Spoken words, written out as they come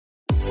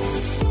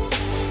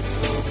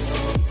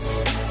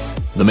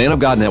The Man of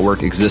God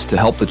Network exists to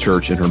help the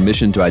church in her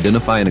mission to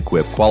identify and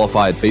equip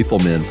qualified, faithful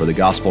men for the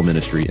gospel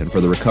ministry and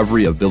for the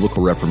recovery of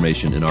biblical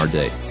reformation in our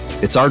day.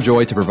 It's our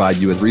joy to provide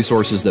you with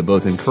resources that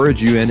both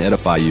encourage you and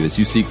edify you as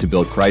you seek to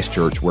build Christ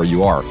Church where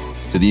you are,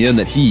 to the end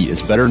that He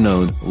is better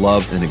known,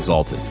 loved, and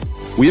exalted.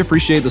 We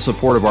appreciate the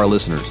support of our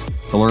listeners.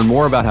 To learn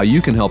more about how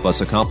you can help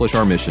us accomplish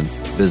our mission,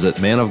 visit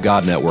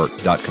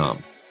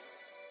manofgodnetwork.com.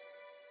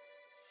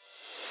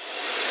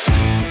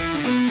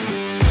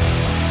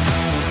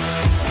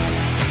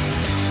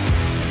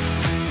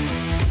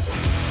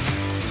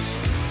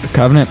 The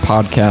Covenant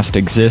Podcast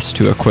exists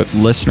to equip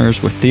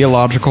listeners with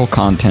theological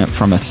content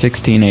from a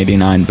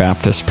 1689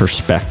 Baptist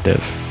perspective.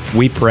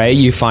 We pray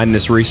you find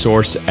this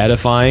resource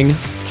edifying,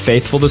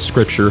 faithful to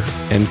Scripture,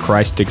 and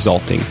Christ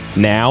exalting.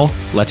 Now,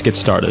 let's get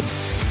started.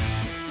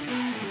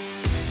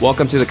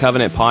 Welcome to the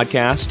Covenant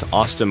Podcast.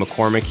 Austin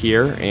McCormick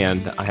here,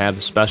 and I have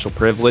the special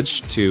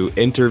privilege to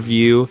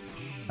interview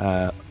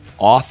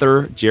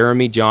author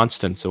Jeremy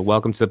Johnston. So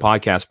welcome to the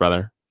podcast,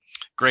 brother.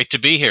 Great to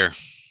be here.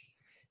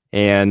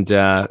 And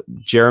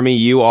Jeremy,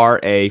 you are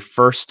a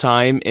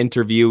first-time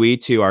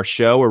interviewee to our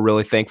show. We're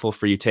really thankful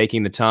for you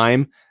taking the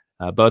time.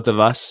 Both of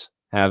us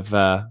have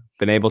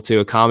been able to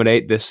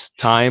accommodate this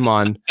time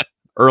on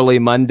early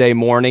Monday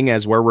morning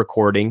as we're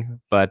recording.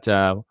 But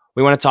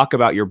we want to talk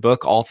about your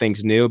book, All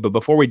Things New. But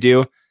before we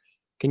do,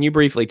 can you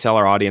briefly tell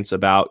our audience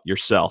about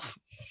yourself?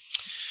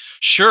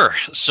 Sure.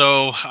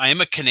 So I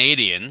am a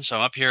Canadian. So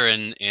I'm up here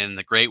in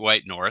the Great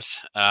White North.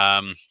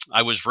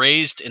 I was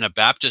raised in a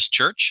Baptist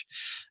church.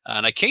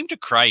 And I came to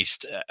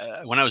Christ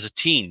when I was a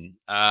teen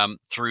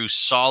through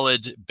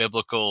solid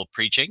biblical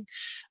preaching,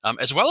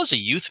 as well as a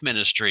youth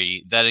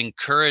ministry that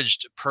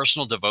encouraged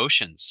personal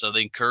devotions. So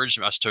they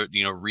encouraged us to,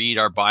 read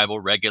our Bible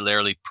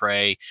regularly,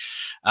 pray.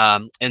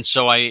 And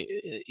so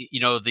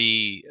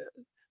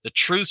the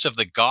truths of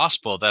the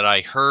gospel that I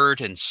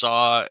heard and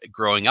saw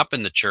growing up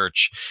in the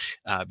church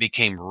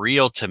became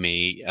real to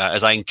me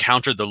as I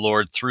encountered the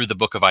Lord through the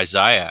book of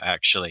Isaiah,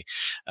 actually,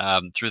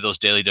 through those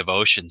daily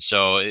devotions.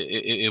 So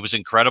it was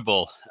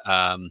incredible.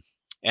 And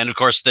of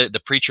course,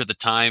 the preacher at the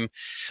time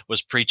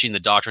was preaching the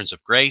doctrines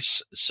of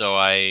grace. So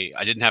I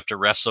didn't have to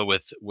wrestle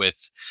with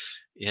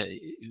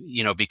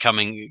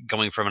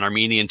going from an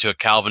Armenian to a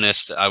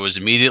Calvinist. I was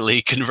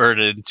immediately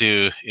converted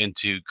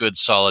into good,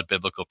 solid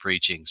biblical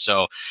preaching.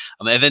 So,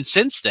 and then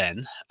since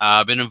then,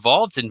 I've been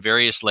involved in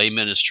various lay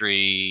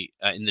ministry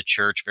in the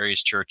church,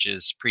 various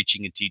churches,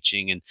 preaching and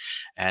teaching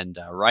and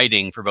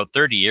writing for about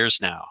 30 years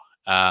now.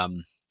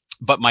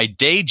 But my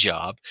day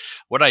job,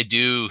 what I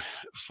do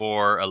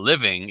for a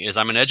living, is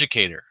I'm an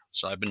educator.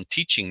 So I've been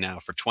teaching now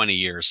for 20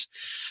 years.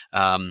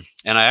 And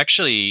I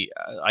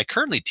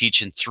currently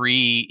teach in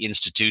 3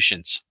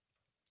 institutions.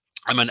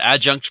 I'm an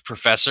adjunct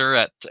professor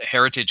at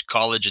Heritage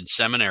College and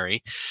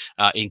Seminary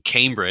in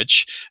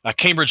Cambridge,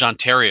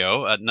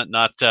 Ontario,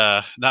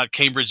 not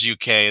Cambridge,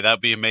 UK.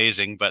 That'd be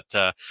amazing. But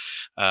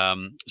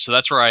so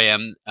that's where I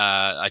am.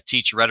 I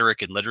teach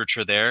rhetoric and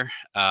literature there.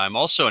 I'm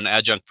also an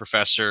adjunct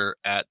professor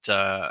at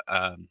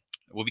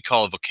what we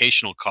call a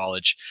vocational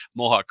college,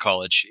 Mohawk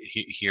College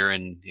here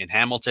in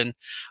Hamilton,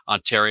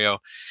 Ontario.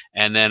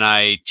 And then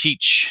I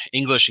teach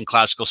English and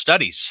classical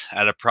studies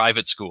at a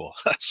private school.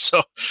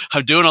 So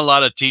I'm doing a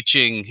lot of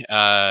teaching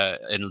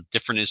in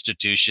different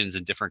institutions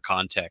in different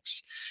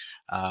contexts.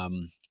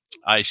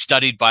 I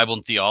studied Bible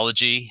and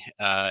theology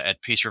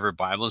at Peace River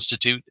Bible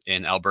Institute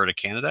in Alberta,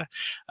 Canada,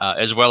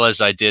 as well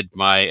as I did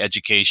my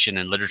education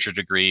and literature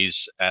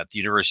degrees at the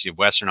University of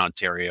Western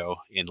Ontario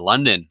in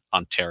London,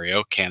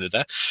 Ontario,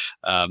 Canada.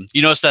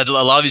 You notice that a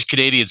lot of these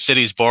Canadian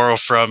cities borrow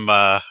from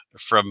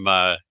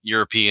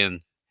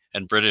European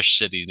and British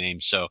city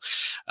names. So,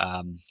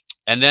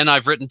 and then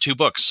I've written 2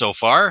 books so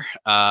far.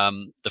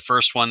 The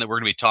first one that we're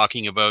going to be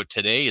talking about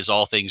today is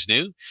All Things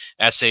New,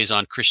 Essays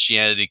on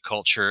Christianity,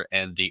 Culture,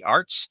 and the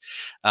Arts.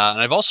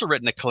 And I've also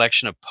written a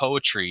collection of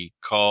poetry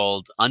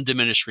called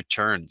Undiminished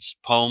Returns,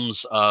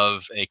 Poems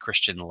of a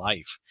Christian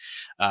Life.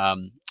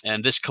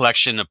 And this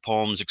collection of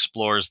poems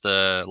explores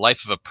the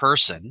life of a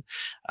person,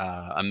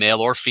 a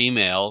male or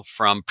female,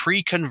 from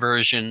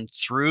pre-conversion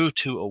through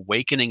to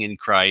awakening in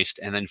Christ,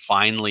 and then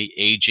finally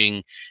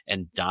aging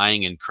and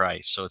dying in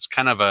Christ. So it's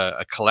kind of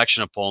a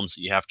collection of poems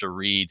that you have to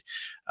read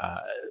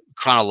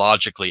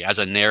chronologically as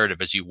a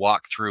narrative as you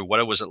walk through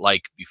what was it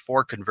like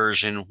before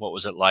conversion, what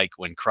was it like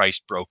when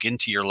Christ broke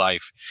into your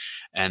life,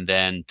 and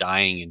then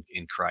dying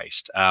in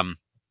Christ.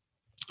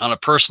 On a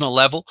personal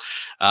level,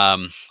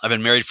 I've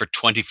been married for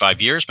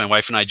 25 years. My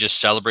wife and I just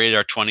celebrated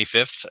our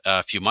 25th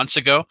a few months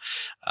ago.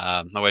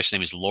 My wife's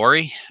name is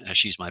Lori.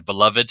 She's my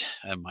beloved,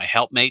 my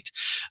helpmate,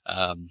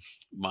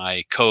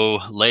 my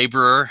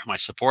co-laborer, my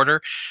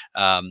supporter.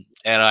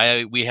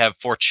 And we have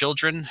 4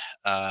 children.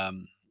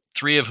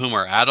 3 of whom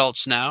are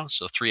adults now,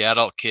 so 3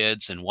 adult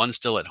kids and 1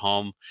 still at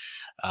home.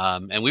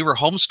 And we were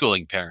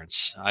homeschooling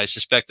parents. I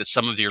suspect that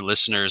some of your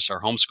listeners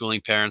are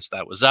homeschooling parents.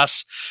 That was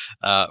us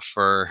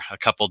for a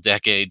couple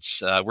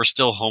decades. We're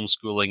still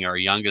homeschooling our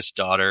youngest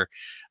daughter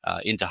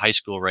into high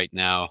school right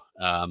now.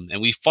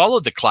 And we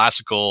followed the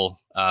classical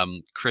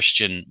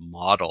Christian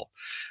model.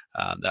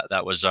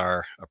 That was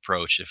our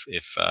approach,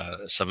 if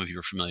some of you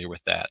are familiar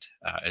with that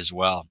as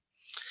well.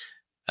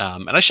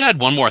 And I should add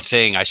one more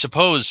thing. I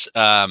suppose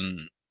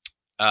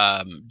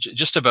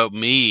just about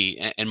me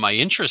and my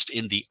interest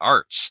in the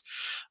arts.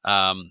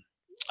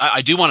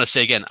 I do want to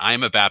say again,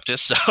 I'm a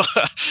Baptist, so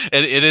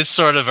it is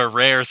sort of a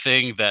rare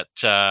thing that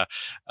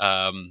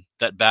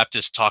that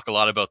Baptists talk a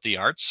lot about the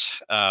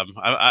arts.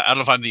 I don't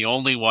know if I'm the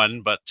only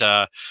one, but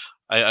I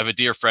have a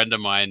dear friend of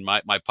mine,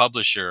 my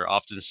publisher,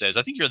 often says,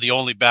 I think you're the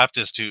only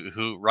Baptist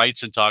who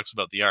writes and talks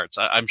about the arts.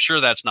 I'm sure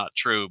that's not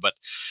true, but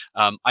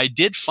I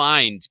did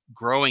find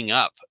growing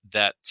up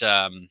that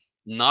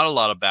not a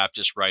lot of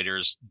Baptist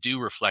writers do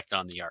reflect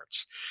on the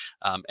arts.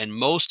 And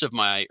most of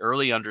my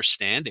early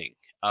understanding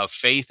of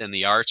faith and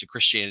the arts, of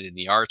Christianity and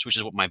the arts, which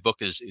is what my book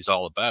is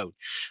all about,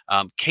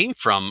 came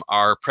from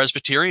our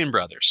Presbyterian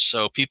brothers.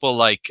 So people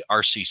like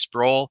R.C.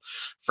 Sproul,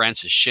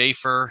 Francis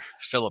Schaeffer,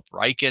 Philip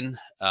Ryken,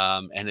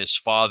 and his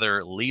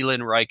father,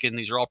 Leland Ryken.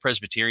 These are all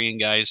Presbyterian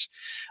guys.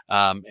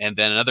 And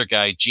then another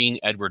guy, Jean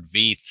Edward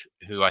Veith,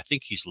 who I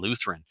think he's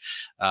Lutheran.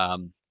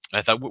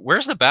 I thought,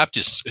 where's the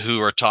Baptists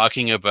who are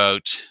talking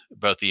about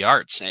the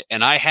arts?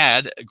 And I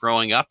had,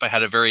 growing up, I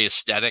had a very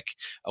aesthetic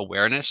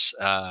awareness.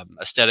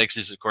 Aesthetics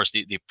is, of course,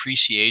 the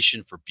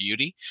appreciation for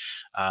beauty.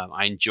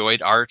 I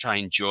enjoyed art. I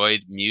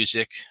enjoyed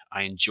music.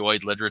 I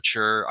enjoyed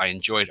literature. I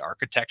enjoyed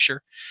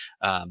architecture.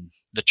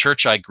 The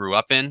church I grew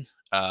up in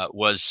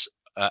was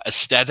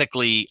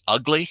aesthetically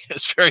ugly.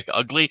 It's very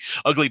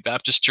ugly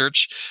Baptist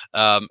church.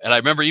 And I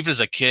remember even as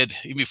a kid,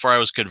 even before I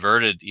was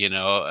converted,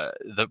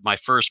 my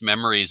first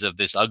memories of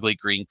this ugly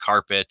green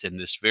carpet and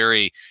this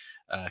very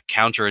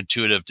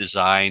counterintuitive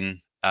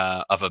design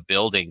of a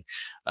building.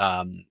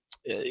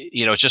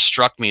 It just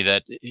struck me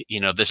that,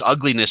 this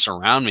ugliness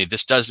around me,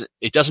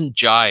 it doesn't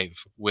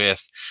jive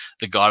with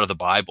the God of the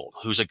Bible,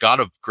 who's a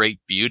God of great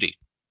beauty.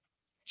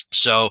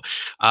 So,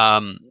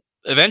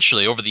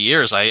 eventually, over the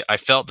years, I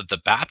felt that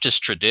the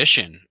Baptist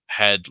tradition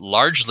had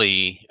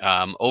largely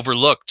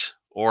overlooked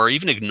or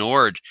even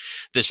ignored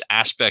this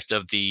aspect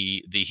of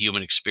the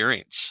human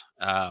experience.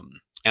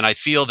 And I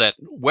feel that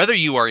whether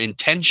you are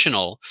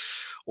intentional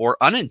or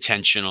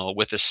unintentional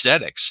with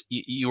aesthetics,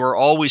 you are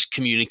always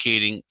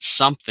communicating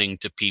something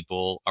to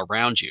people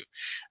around you.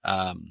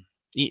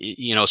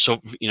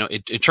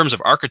 In terms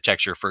of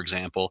architecture, for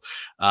example,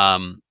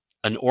 an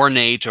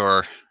ornate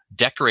or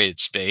decorated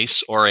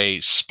space or a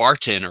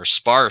Spartan or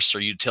sparse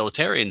or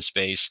utilitarian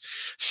space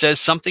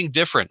says something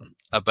different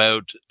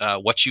about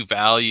what you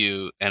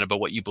value and about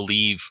what you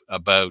believe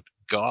about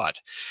God.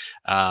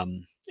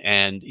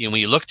 And when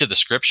you look to the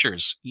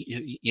scriptures,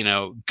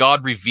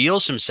 God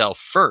reveals himself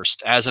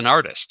first as an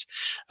artist.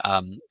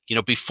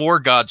 Before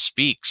God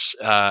speaks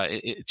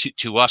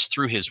to us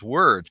through his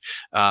word,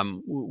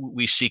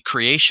 we see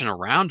creation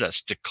around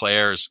us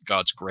declares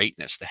God's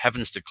greatness. The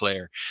heavens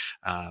declare,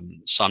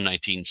 Psalm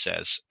 19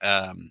 says,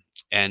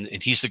 and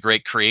he's the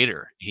great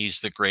creator.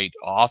 He's the great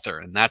author,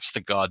 and that's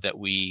the God that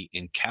we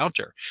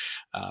encounter.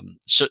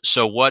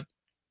 So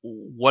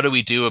what do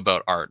we do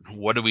about art?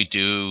 What do we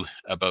do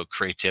about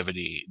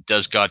creativity?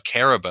 Does God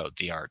care about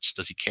the arts?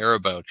 Does he care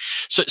about?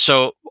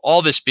 So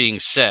all this being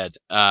said,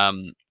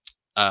 my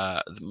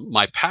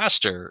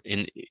pastor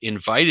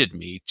invited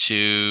me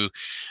to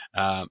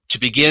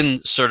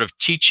begin sort of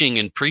teaching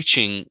and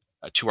preaching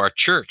to our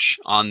church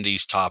on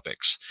these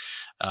topics.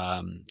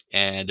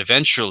 And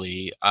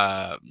eventually,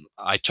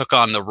 I took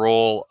on the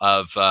role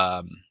of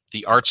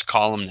the arts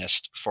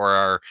columnist for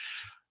our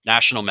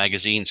national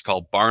magazines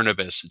called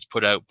Barnabas. It's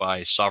put out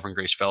by Sovereign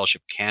Grace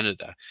Fellowship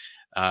Canada.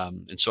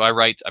 And so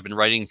I've been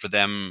writing for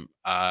them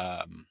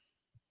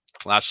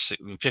last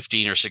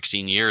 15 or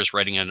 16 years,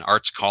 writing an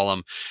arts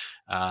column.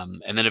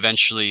 And then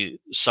eventually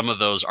some of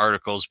those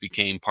articles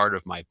became part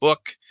of my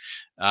book.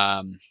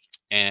 And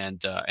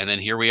then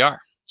here we are.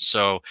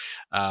 So,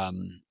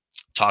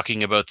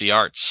 talking about the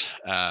arts.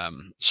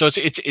 So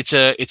it's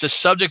a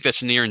subject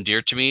that's near and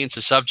dear to me. It's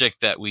a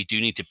subject that we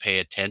do need to pay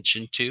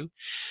attention to.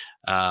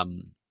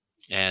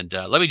 And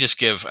let me just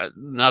give,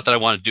 not that I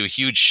want to do a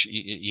huge,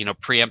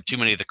 preempt too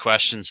many of the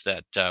questions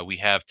that we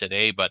have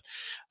today, but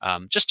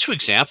just 2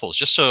 examples,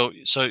 just so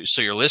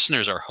your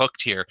listeners are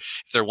hooked here.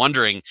 If they're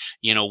wondering,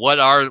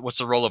 what's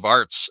the role of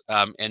arts,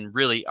 and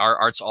really are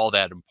arts all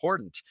that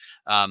important?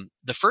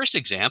 The first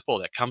example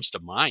that comes to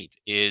mind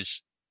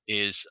is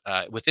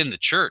within the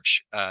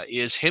church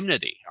is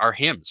hymnody, our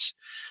hymns.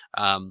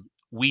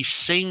 We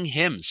sing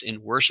hymns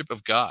in worship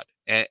of God.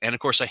 And of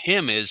course, a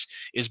hymn is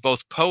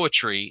both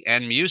poetry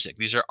and music.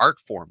 These are art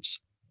forms.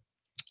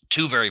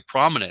 two very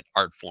prominent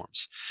art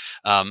forms.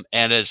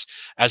 And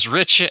as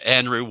rich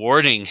and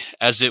rewarding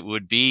as it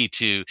would be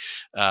to,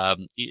 to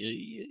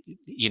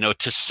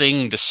sing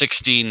the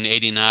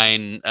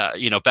 1689,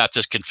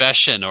 Baptist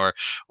Confession,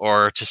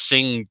 or to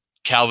sing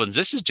Calvin's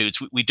Vicissitudes,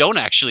 we don't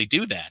actually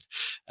do that.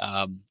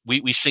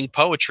 We sing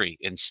poetry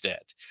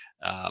instead.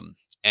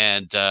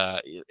 And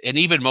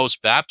even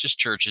most Baptist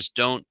churches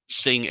don't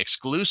sing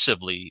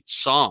exclusively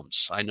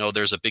psalms. I know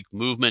there's a big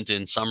movement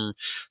in some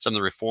of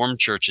the Reformed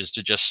churches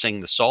to just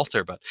sing the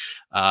Psalter,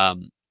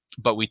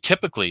 but we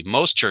typically,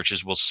 most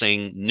churches will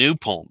sing new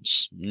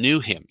poems, new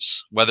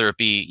hymns, whether it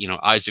be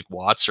Isaac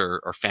Watts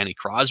or Fanny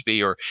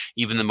Crosby, or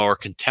even the more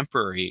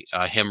contemporary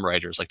hymn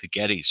writers like the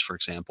Gettys, for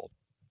example.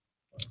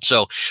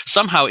 So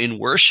somehow in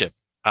worship,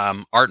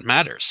 art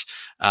matters.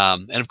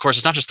 And of course,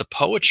 it's not just the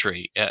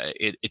poetry,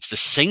 it's the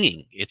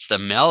singing, it's the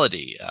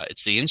melody,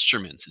 it's the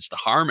instruments, it's the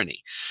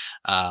harmony.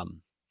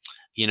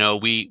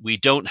 We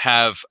don't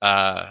have,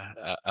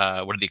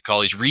 what do they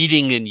call these,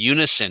 reading in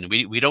unison.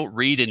 We don't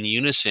read in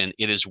unison,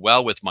 "It is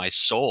well with my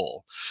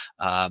soul."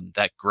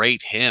 That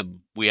great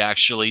hymn, we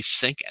actually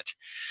sing it.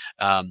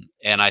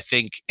 And I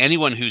think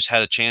anyone who's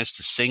had a chance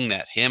to sing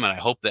that hymn, and I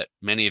hope that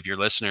many of your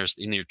listeners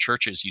in your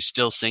churches, you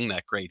still sing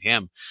that great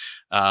hymn.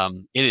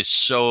 It is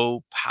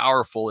so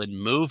powerful and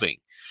moving.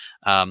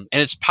 And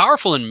it's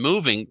powerful and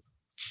moving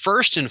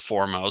first and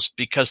foremost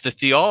because the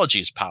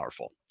theology is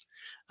powerful.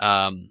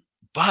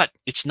 But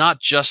it's not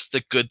just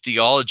the good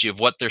theology of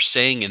what they're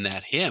saying in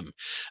that hymn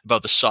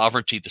about the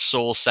sovereignty, the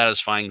soul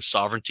satisfying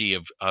sovereignty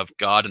of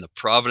God and the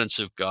providence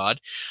of God,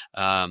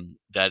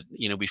 that,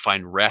 we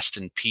find rest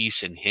and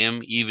peace in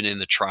him, even in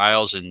the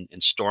trials and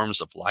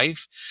storms of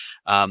life.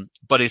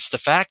 But it's the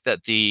fact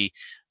that the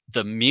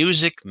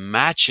music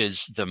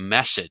matches the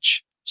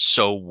message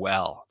so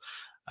well.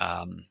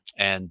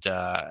 And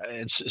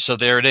so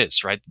there it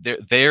is, right?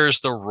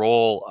 There's the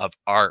role of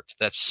art,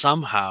 that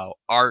somehow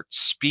art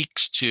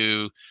speaks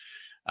to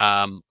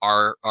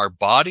our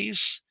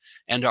bodies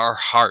and our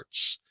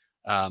hearts.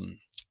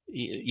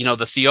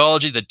 The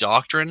theology, the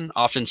doctrine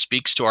often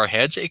speaks to our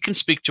heads. It can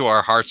speak to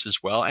our hearts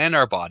as well, and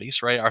our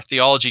bodies, right? Our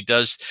theology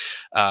does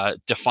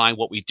define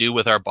what we do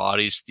with our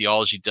bodies.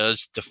 Theology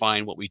does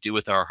define what we do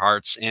with our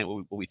hearts and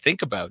what we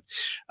think about.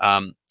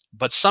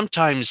 But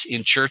sometimes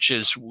in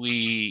churches,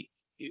 we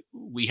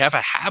have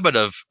a habit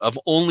of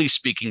only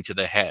speaking to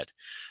the head,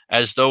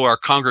 as though our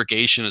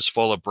congregation is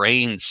full of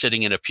brains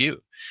sitting in a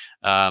pew.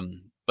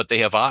 But they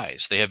have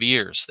eyes, they have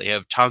ears, they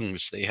have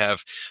tongues, they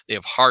have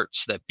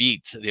hearts that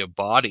beat, they have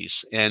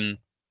bodies. And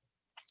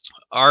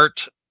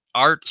art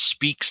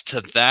speaks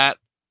to that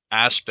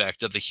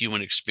aspect of the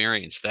human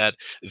experience, that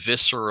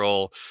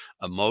visceral,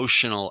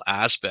 emotional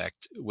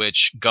aspect,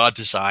 which God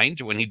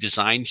designed when he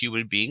designed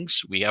human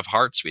beings. We have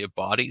hearts, we have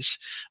bodies,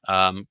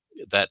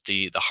 that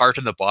the heart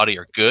and the body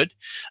are good,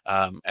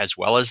 as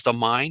well as the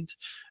mind.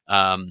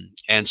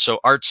 And so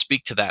art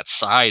speak to that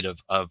side of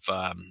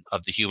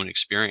the human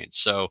experience.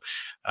 So,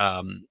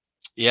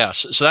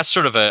 so that's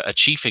sort of a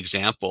chief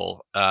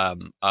example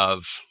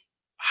of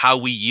how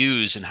we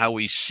use and how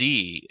we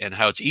see, and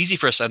how it's easy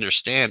for us to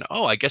understand,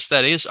 oh, I guess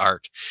that is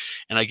art.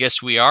 And I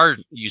guess we are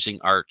using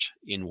art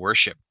in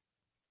worship.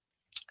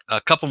 A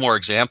couple more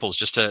examples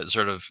just to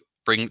sort of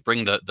bring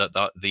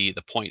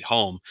the point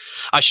home.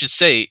 I should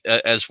say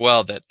as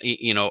well that,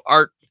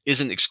 art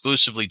isn't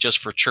exclusively just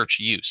for church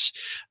use.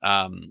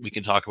 We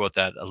can talk about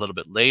that a little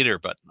bit later,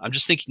 but I'm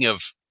just thinking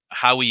of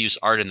how we use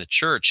art in the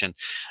church. And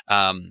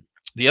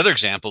the other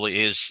example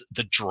is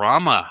the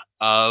drama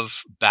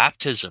of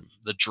baptism,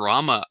 and the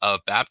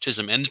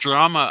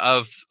drama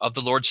of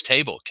the Lord's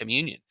table,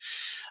 communion.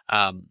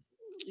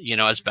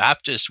 As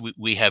Baptists,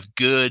 we have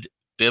good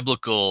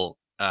biblical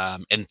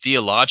and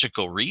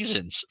theological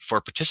reasons for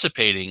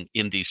participating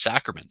in these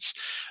sacraments.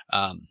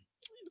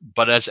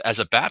 But as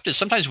a Baptist,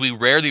 sometimes we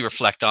rarely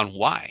reflect on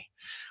why.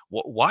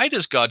 Why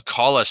does God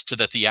call us to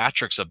the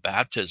theatrics of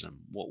baptism?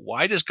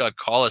 Why does God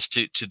call us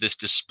to this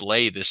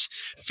display, this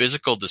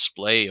physical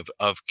display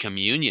of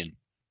communion?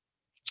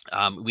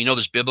 We know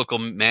there's biblical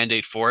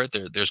mandate for it.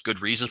 There's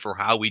good reason for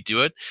how we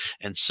do it,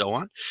 and so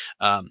on.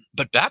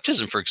 But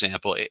baptism, for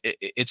example,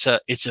 it's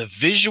a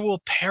visual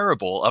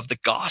parable of the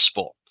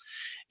gospel.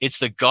 It's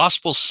the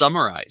gospel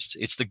summarized.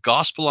 It's the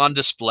gospel on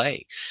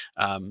display.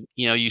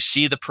 You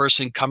see the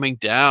person coming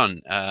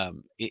down,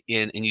 and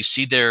you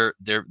see their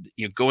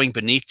going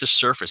beneath the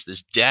surface,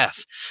 this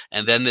death,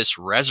 and then this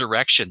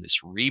resurrection,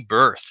 this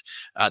rebirth,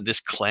 this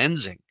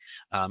cleansing.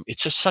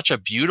 It's just such a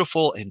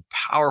beautiful and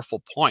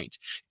powerful point.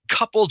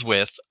 Coupled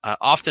with,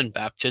 often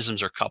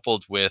baptisms are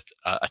coupled with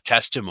a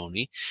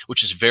testimony,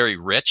 which is very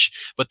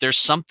rich, but there's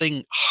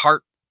something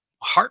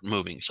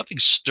heart-moving, something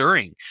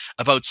stirring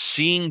about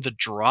seeing the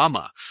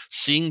drama,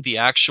 seeing the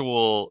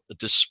actual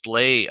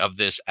display of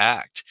this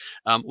act,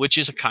 which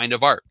is a kind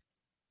of art,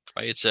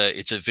 right? It's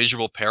a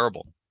visual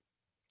parable.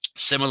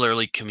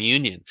 Similarly,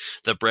 communion,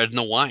 the bread and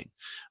the wine.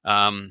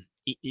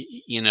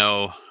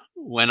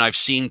 when I've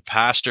seen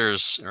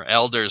pastors or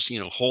elders,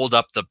 hold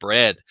up the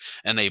bread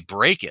and they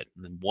break it,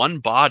 and one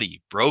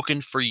body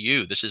broken for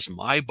you. This is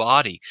my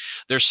body.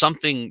 There's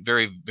something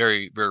very,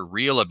 very, very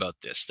real about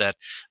this, that,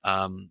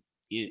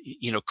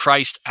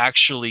 Christ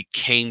actually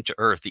came to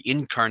earth. The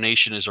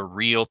incarnation is a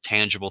real,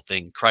 tangible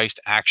thing. Christ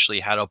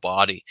actually had a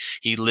body.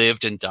 He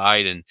lived and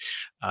died and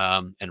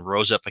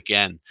rose up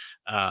again.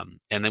 And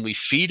then we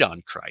feed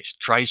on Christ.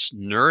 Christ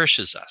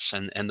nourishes us,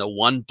 and the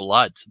one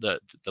blood, the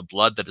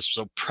blood that is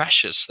so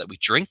precious that we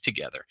drink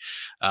together.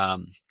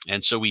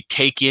 And so we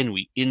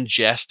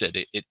ingest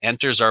it. It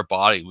enters our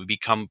body. We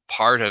become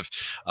part of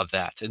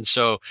that. And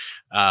so,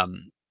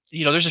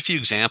 there's a few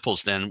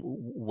examples then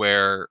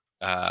where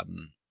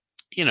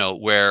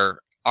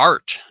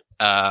art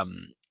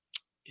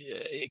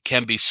it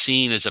can be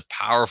seen as a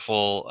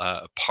powerful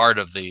part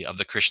of the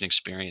Christian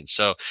experience.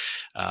 So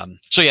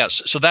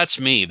that's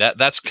me.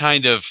 That's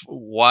kind of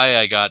why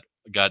I got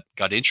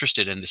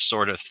interested in this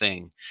sort of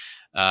thing.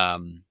 So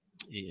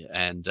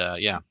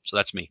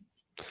that's me.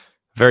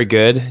 Very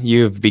good.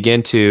 You've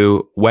begun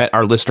to whet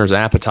our listeners'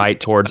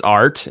 appetite towards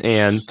art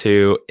and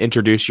to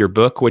introduce your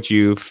book, which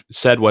you've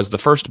said was the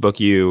first book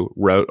you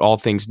wrote, All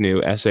Things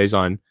New, Essays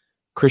on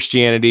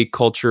Christianity,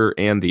 Culture,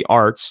 and the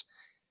Arts.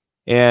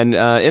 And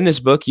in this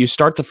book, you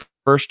start the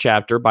first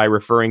chapter by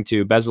referring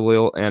to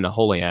Bezalel and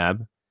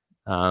Aholiab.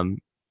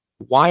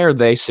 Why are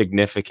they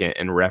significant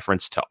in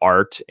reference to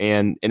art?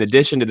 And in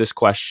addition to this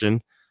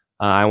question,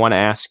 I want to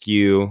ask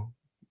you,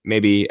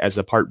 maybe as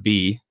a part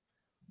B,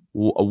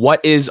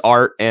 what is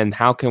art, and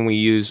how can we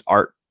use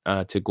art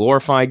to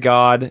glorify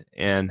God,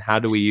 and how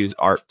do we use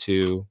art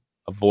to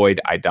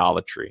avoid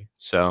idolatry?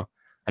 So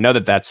I know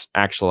that that's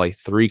actually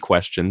 3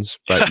 questions,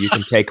 but you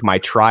can take my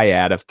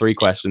triad of 3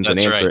 questions and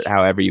answer it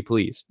however you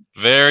please.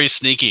 Very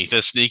sneaky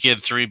to sneak in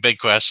 3 big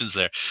questions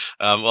there.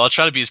 Well, I'll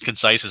try to be as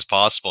concise as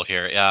possible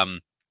here.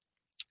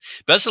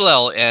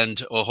 Bezalel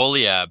and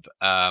Aholiab,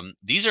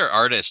 these are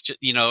artists,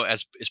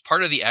 as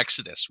part of the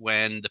Exodus,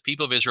 when the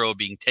people of Israel were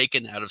being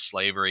taken out of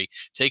slavery,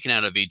 taken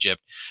out of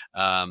Egypt,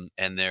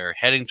 and they're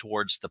heading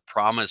towards the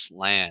promised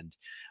land.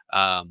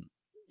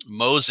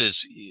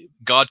 Moses,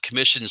 God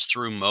commissions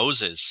through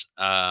Moses,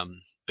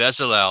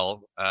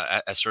 Bezalel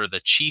as sort of the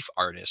chief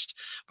artist,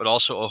 but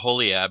also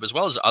Aholiab, as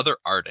well as other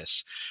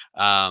artists,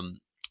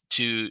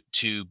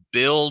 to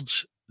build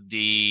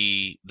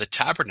the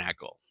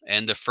tabernacle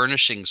and the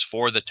furnishings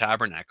for the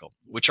tabernacle,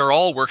 which are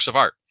all works of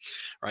art,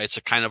 right? It's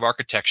a kind of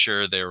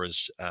architecture. There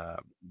was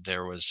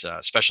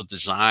special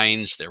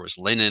designs. There was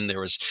linen. There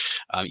was,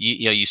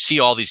 you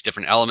see all these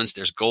different elements.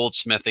 There's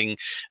goldsmithing.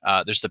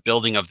 There's the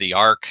building of the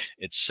ark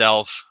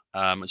itself,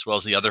 as well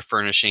as the other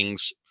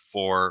furnishings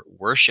for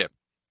worship.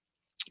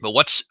 But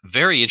what's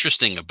very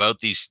interesting about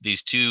these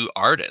 2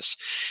 artists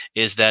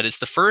is that it's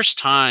the first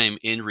time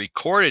in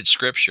recorded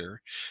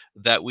scripture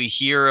that we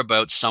hear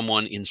about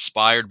someone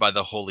inspired by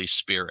the Holy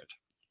Spirit.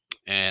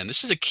 And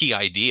this is a key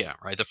idea,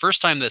 right? The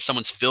first time that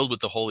someone's filled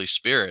with the Holy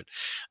Spirit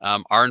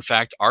are in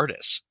fact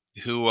artists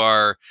who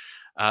are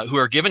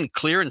given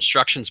clear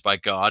instructions by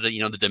God.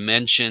 The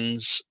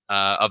dimensions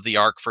of the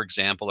ark, for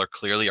example, are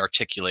clearly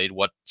articulated,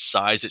 what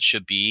size it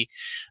should be,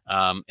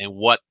 and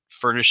what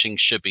furnishings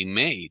should be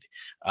made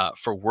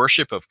for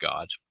worship of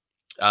God.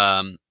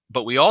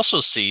 But we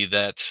also see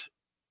that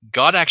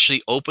God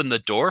actually opened the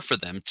door for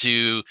them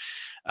to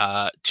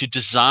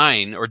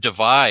design or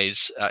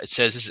devise. It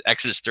says, this is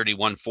Exodus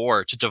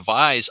 31:4, to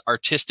devise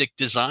artistic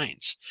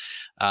designs.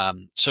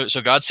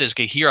 So God says,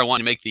 okay, here I want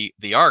to make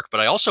the ark,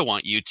 but I also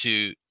want you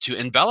to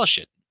embellish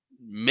it,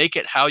 make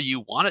it how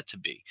you want it to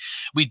be.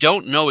 We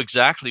don't know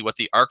exactly what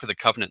the Ark of the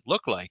Covenant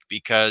looked like,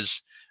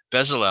 because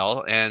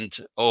Bezalel and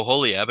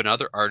Aholiab and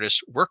other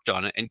artists worked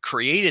on it and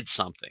created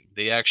something.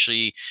 They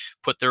actually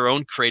put their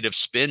own creative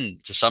spin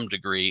to some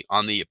degree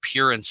on the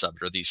appearance of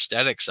it or the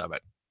aesthetics of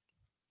it.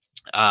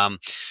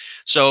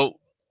 So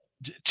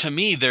to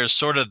me, there's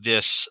sort of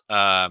this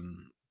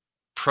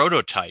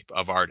prototype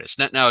of artists.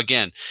 Now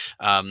again,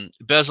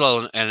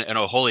 Bezalel and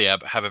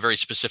Aholiab have a very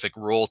specific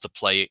role to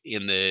play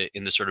in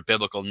the sort of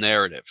biblical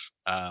narrative.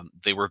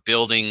 They were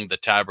building the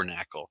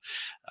tabernacle,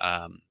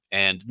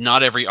 and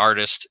not every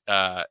artist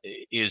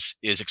is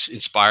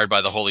inspired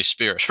by the Holy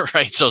Spirit,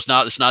 right? So it's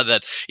not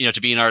that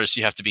to be an artist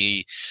there has to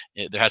be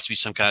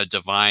some kind of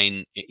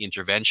divine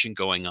intervention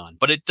going on.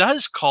 But it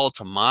does call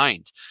to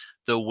mind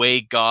the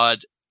way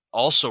God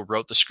also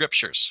wrote the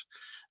scriptures.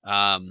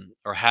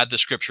 Or had the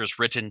scriptures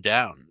written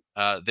down.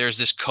 There's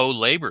this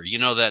co-labor,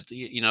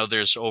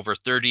 there's over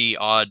 30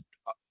 odd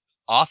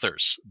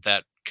authors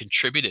that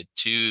contributed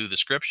to the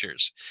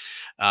scriptures.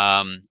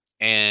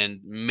 And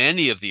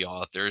many of the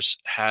authors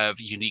have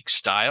unique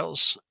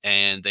styles,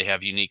 and they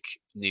have unique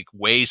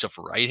ways of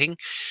writing.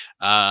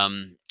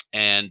 And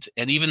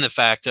even the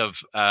fact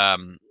of,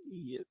 the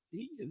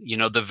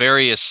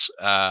various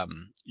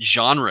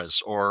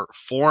genres or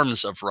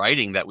forms of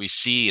writing that we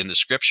see in the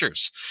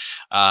scriptures.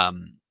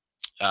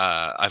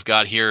 I've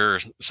got here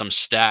some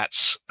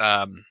stats.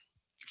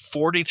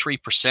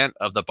 43%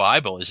 of the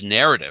Bible is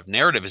narrative.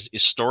 Narrative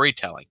is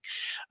storytelling.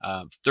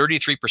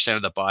 33%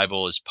 of the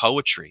Bible is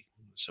poetry.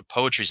 So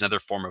poetry is another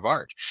form of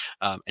art.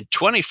 And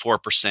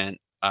 24%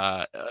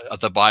 of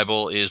the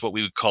Bible is what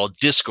we would call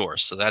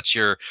discourse. So that's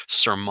your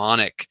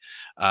sermonic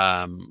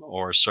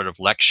or sort of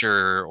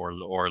lecture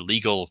or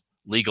legal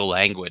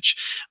language.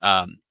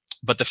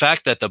 But the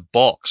fact that the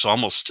bulk, so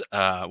almost,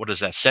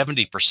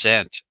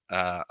 70%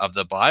 of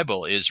the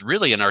Bible is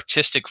really an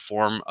artistic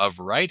form of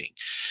writing.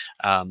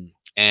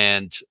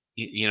 And,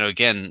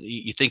 again,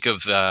 you think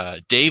of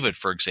David,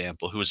 for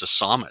example, who is a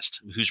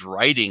psalmist, who's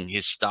writing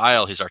his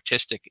style, his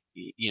artistic,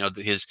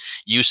 his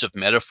use of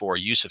metaphor,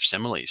 use of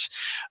similes,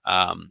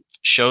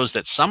 shows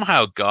that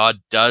somehow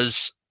God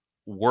does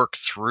work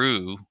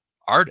through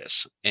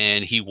artists,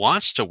 and he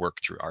wants to work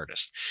through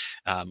artists.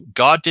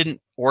 God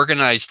didn't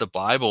organize the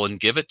Bible and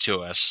give it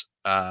to us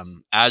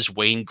as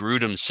Wayne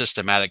Grudem's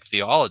systematic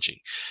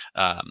theology,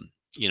 or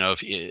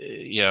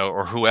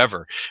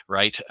whoever,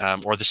 right?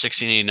 Or the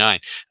 1689.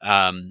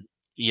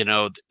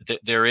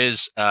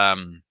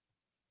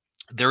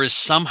 There is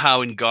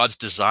somehow in God's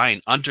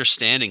design,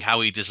 understanding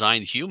how he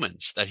designed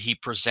humans, that he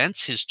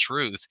presents his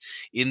truth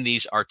in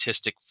these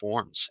artistic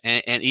forms.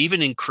 And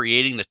even in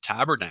creating the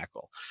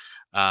tabernacle,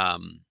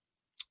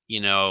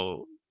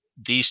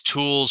 these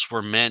tools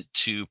were meant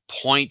to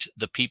point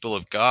the people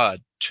of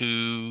God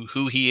to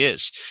who he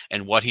is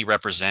and what he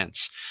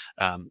represents.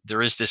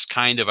 There is this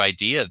kind of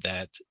idea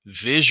that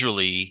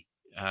visually,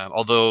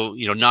 although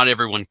not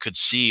everyone could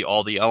see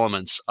all the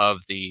elements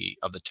of the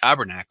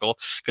tabernacle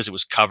because it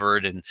was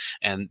covered,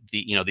 and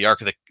the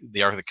Ark of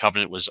the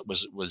Covenant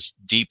was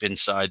deep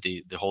inside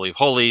the Holy of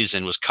Holies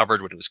and was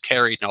covered when it was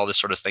carried and all this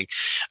sort of thing.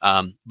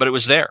 But it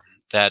was there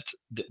that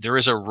there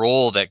is a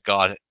role that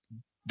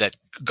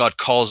God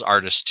calls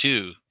artists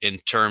to in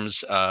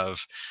terms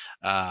of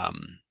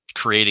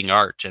creating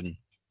art. And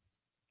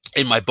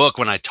in my book,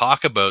 when I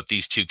talk about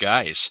these two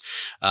guys,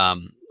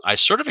 I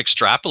sort of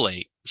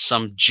extrapolate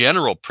some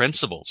general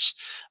principles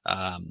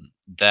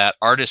that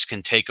artists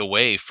can take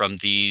away from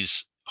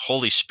these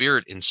Holy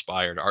Spirit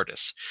inspired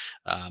artists.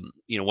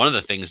 One of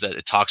the things that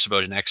it talks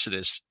about in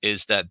Exodus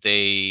is that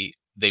they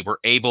were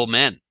able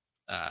men.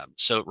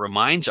 So it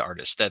reminds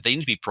artists that they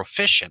need to be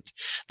proficient,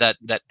 that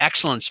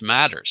excellence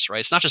matters, right?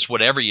 It's not just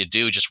whatever you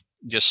do, just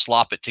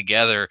slop it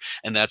together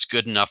and that's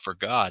good enough for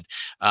God.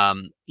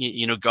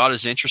 God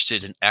is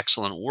interested in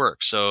excellent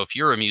work. So if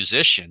you're a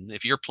musician,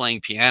 if you're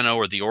playing piano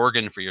or the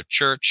organ for your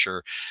church,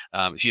 or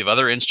if you have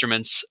other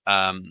instruments,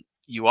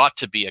 you ought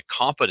to be a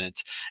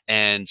competent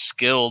and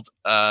skilled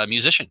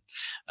musician.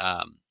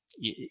 And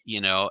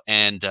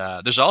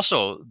there's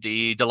also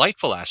the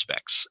delightful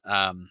aspects.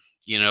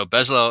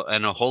 Bezalel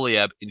and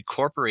Aholiab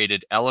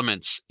incorporated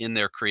elements in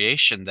their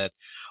creation that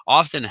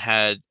often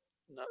had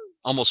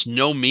almost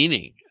no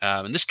meaning.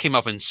 And this came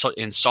up in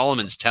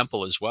Solomon's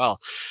temple as well.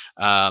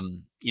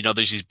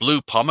 There's these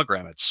blue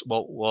pomegranates.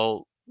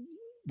 Well,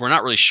 we're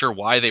not really sure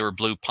why they were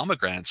blue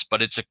pomegranates,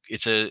 but it's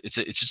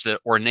just an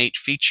ornate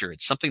feature.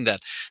 It's something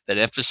that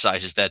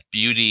emphasizes that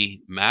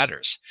beauty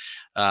matters.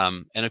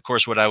 And of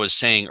course, what I was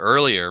saying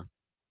earlier,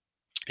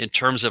 in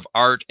terms of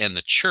art and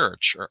the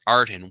church, or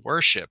art and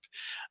worship,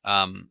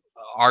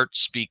 art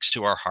speaks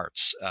to our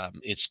hearts.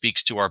 It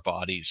speaks to our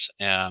bodies.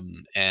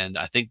 And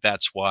I think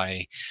that's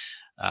why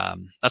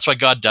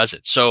God does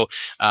it. So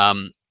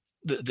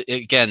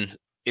again,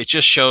 it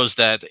just shows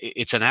that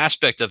it's an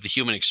aspect of the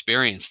human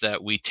experience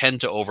that we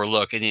tend to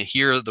overlook. And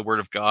here the Word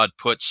of God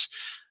puts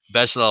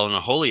Bezalel and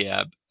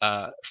Aholiab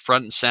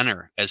front and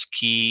center as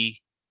key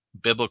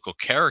biblical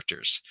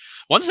characters,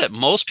 ones that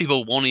most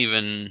people won't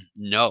even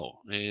know.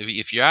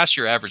 If you ask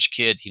your average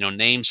kid,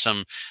 name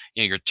some,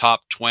 your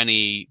top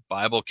 20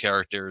 Bible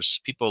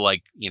characters, people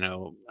like,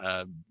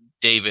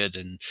 David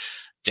and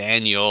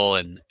Daniel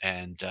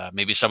and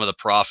maybe some of the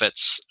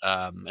prophets,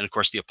 and of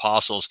course the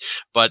apostles,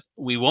 but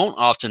we won't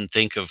often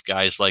think of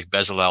guys like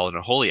Bezalel and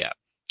Aholiab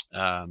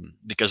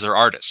because they're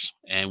artists,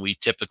 and we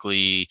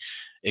typically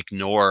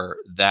ignore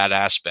that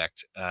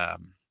aspect,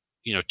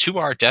 to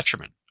our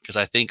detriment. Because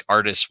I think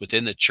artists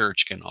within the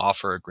church can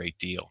offer a great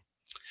deal.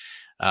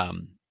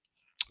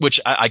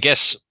 Which I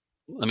guess,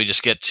 let me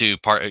just get to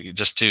part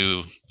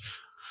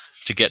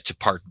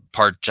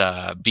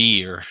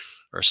B or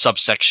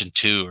subsection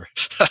 2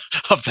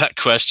 of that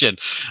question,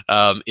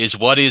 is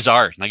what is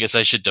art? And I guess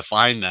I should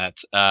define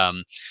that.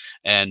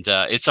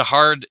 It's a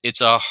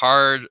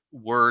hard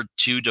word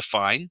to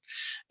define,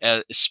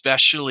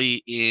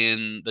 especially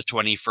in the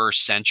 21st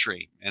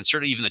century, and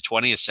certainly even the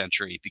 20th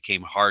century. It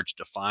became hard to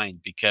define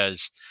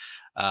because,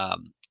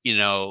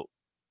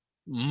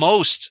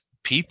 most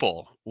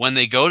people, when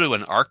they go to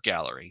an art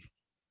gallery,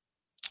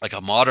 like a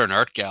modern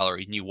art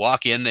gallery, and you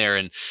walk in there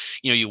and,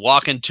 you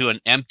walk into an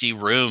empty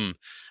room,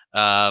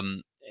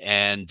 and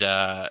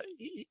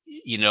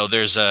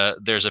there's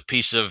a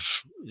piece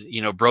of,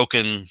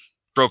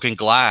 broken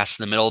glass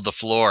in the middle of the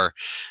floor,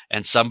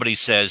 and somebody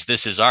says,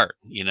 this is art.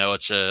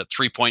 It's a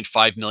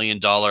 $3.5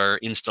 million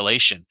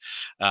installation.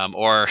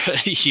 Or,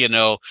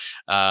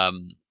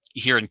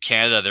 here in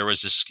Canada, there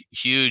was this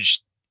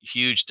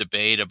huge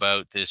debate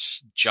about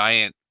this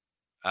giant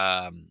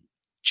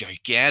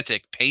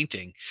gigantic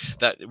painting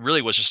that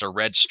really was just a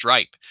red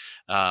stripe,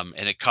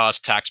 and it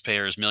cost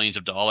taxpayers millions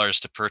of dollars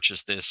to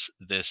purchase this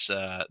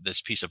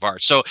piece of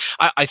art. So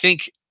I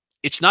think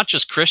it's not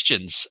just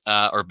Christians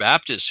or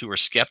Baptists who are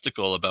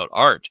skeptical about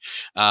art.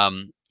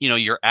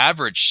 Your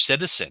average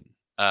citizen,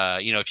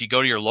 if you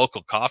go to your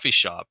local coffee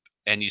shop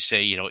and you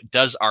say,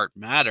 does art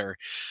matter?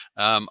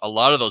 A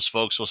lot of those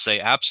folks will say,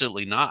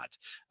 absolutely not.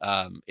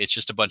 It's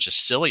just a bunch of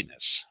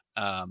silliness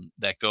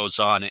that goes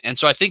on. And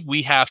so I think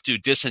we have to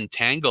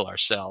disentangle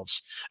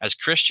ourselves as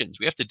Christians.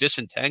 We have to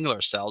disentangle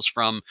ourselves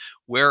from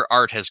where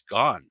art has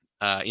gone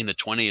in the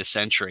 20th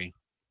century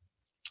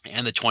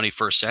and the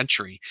 21st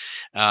century.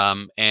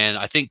 And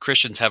I think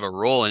Christians have a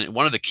role. And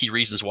one of the key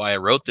reasons why I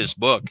wrote this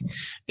book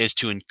is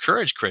to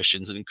encourage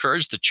Christians and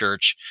encourage the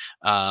church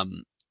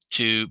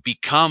to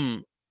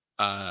become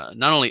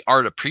not only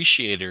art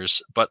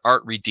appreciators, but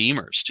art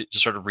redeemers, to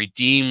sort of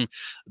redeem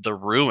the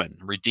ruin,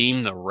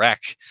 redeem the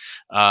wreck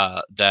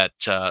that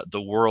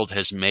the world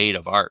has made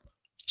of art.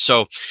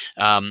 So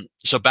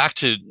back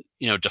to,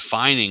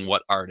 defining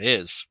what art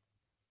is.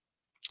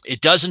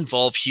 It does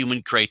involve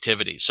human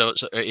creativity. So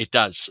it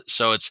does.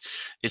 So it's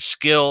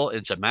skill,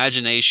 it's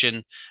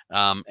imagination,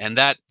 and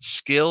that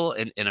skill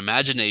and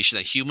imagination,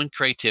 that human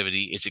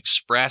creativity, is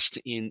expressed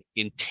in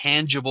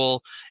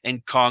tangible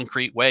and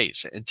concrete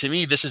ways. And to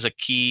me, this is a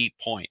key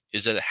point: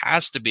 is that it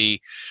has to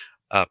be,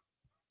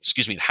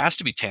 it has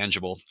to be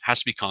tangible, has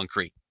to be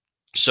concrete.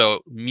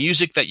 So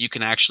music that you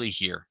can actually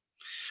hear,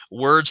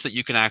 words that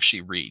you can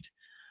actually read,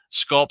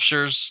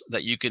 sculptures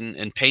that you can,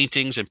 and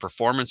paintings and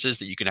performances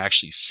that you can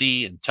actually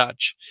see and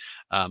touch,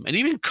 and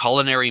even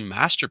culinary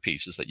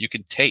masterpieces that you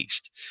can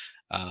taste.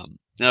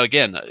 Now,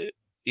 again,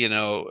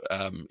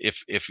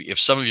 if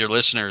some of your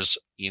listeners,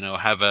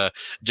 have a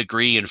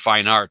degree in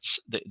fine arts,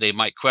 they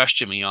might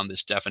question me on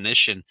this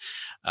definition,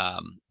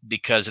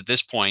 because at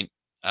this point,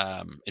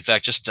 in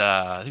fact, just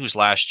I think it was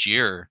last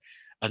year,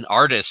 an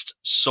artist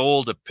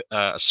sold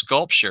a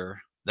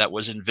sculpture that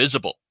was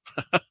invisible.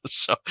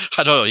 So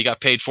I don't know. He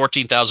got paid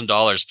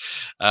 $14,000.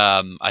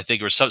 I think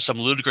it was some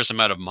ludicrous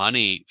amount of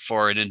money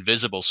for an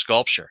invisible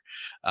sculpture.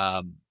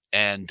 But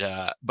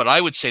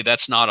I would say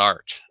that's not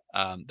art.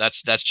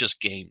 That's just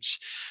games.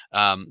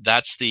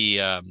 That's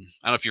the I don't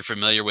know if you're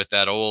familiar with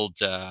that old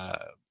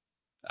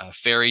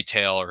fairy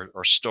tale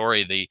or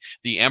story,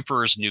 the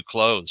Emperor's New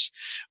Clothes,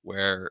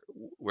 where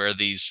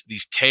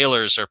these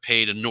tailors are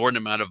paid an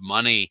inordinate amount of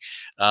money,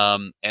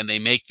 and they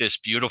make this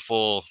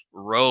beautiful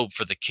robe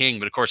for the king,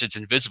 but of course it's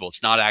invisible,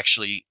 it's not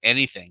actually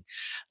anything,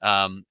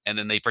 and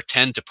then they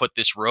pretend to put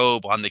this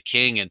robe on the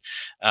king, and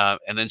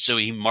then so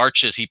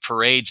he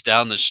parades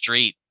down the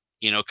street,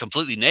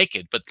 completely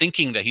naked, but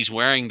thinking that he's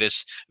wearing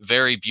this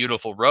very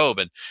beautiful robe.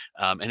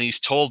 And he's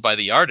told by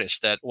the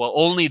artist that, well,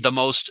 only the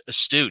most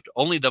astute,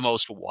 only the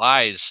most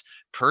wise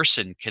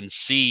person can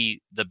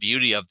see the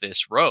beauty of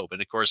this robe.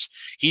 And of course,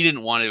 he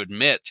didn't want to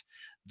admit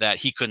that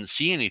he couldn't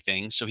see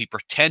anything, so he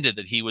pretended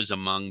that he was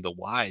among the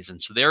wise.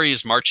 And so there he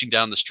is, marching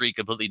down the street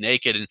completely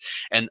naked,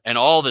 and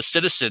all the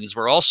citizens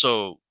were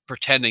also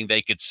pretending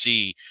they could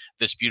see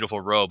this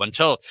beautiful robe,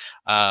 until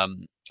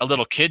a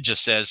little kid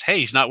just says, "Hey,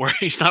 he's not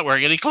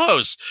wearing any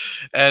clothes,"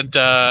 and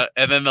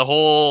then the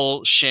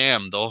whole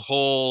sham, the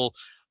whole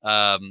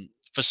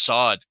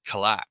facade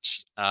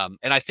collapsed.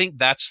 And I think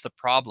that's the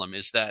problem,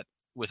 is that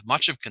with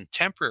much of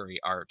contemporary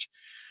art,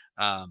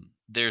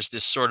 there's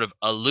this sort of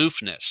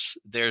aloofness,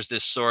 there's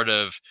this sort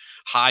of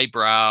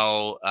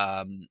highbrow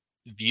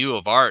view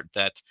of art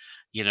that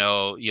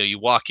you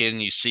walk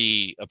in, you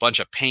see a bunch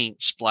of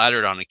paint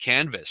splattered on a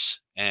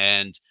canvas,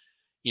 and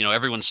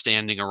everyone's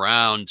standing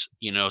around,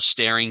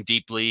 staring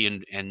deeply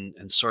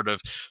and sort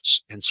of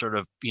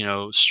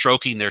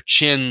stroking their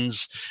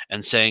chins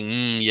and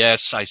saying,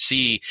 yes, I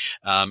see.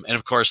 And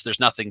of course, there's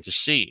nothing to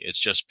see. It's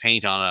just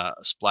paint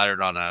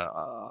splattered on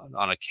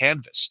a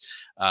canvas,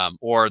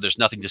 or there's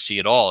nothing to see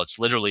at all. It's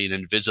literally an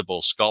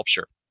invisible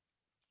sculpture.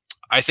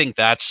 I think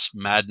that's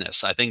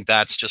madness. I think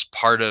that's just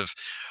part of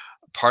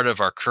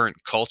our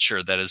current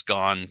culture that has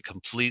gone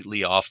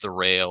completely off the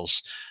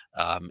rails,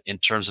 in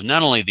terms of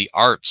not only the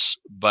arts,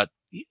 but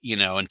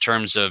in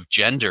terms of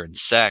gender and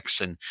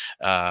sex, and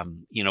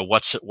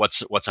what's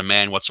a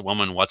man, what's a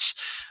woman,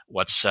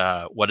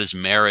 what is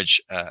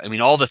marriage. I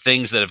mean, all the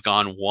things that have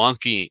gone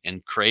wonky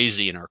and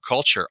crazy in our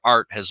culture,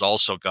 art has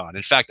also gone.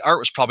 In fact, art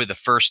was probably the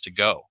first to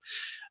go,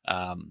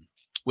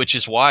 which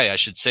is why I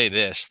should say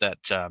this, that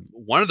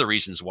one of the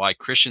reasons why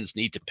Christians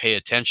need to pay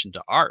attention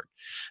to art,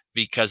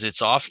 because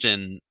it's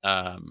often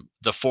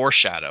the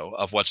foreshadow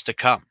of what's to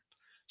come.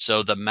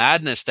 So the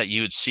madness that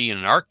you would see in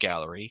an art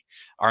gallery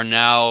are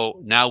now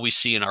we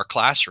see in our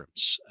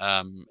classrooms,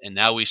 and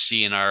now we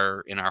see in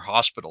our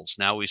hospitals.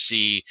 Now we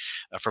see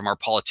from our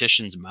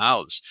politicians'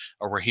 mouths,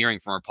 or we're hearing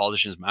from our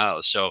politicians'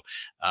 mouths. So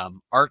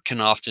art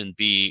can often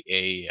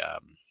be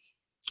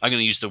I'm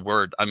going to use the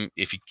word.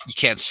 If you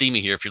can't see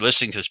me here, if you're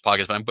listening to this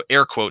podcast, but I'm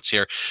air quotes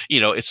here.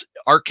 It's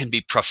art can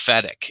be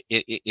prophetic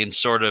in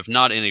sort of,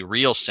 not in a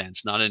real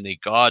sense, not in a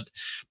God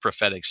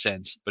prophetic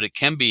sense, but it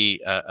can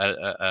be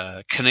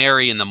a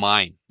canary in the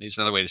mine. There's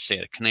another way to say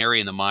it: a canary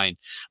in the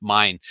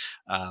mine.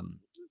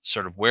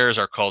 Sort of, where's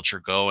our culture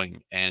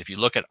going? And if you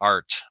look at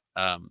art,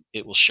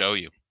 it will show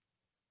you.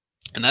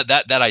 And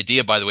that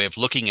idea, by the way, of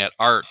looking at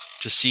art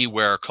to see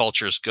where our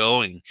culture is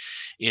going,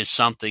 is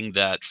something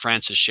that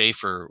Francis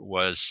Schaeffer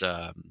was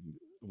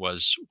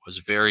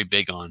very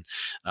big on,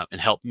 and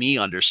helped me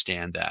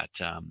understand that.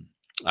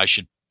 I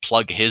should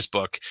plug his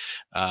book.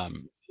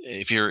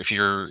 If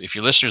your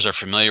listeners are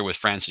familiar with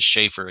Francis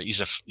Schaeffer, he's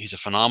a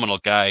phenomenal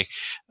guy.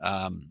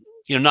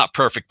 Not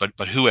perfect,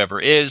 but whoever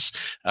is.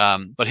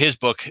 But his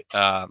book,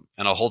 and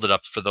I'll hold it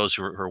up for those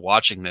who are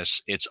watching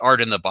this. It's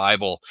Art in the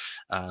Bible.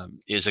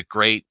 Is a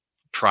great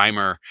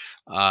primer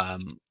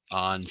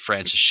on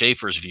Francis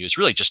Schaeffer's views.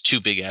 Really just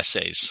two big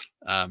essays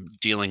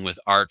dealing with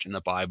art in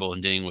the Bible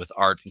and dealing with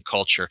art and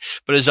culture.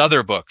 But his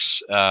other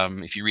books,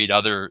 if you read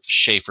other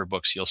Schaeffer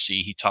books, you'll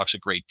see he talks a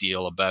great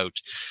deal about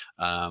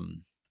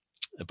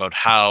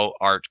how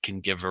art can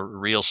give a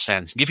real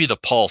sense, give you the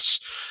pulse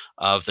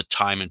of the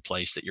time and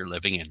place that you're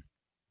living in.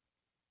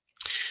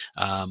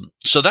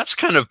 So that's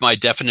kind of my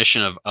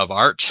definition of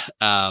art.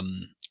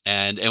 And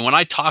when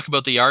I talk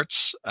about the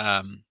arts,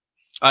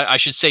 I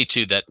should say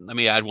too that, let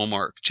me add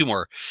two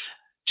more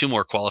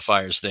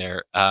qualifiers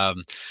there.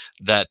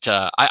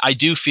 I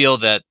do feel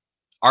that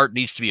art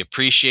needs to be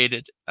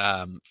appreciated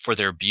for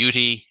their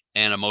beauty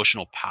and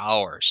emotional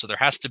power. So there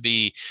has to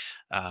be,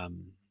 there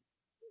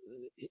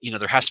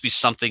has to be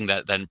something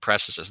that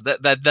impresses us.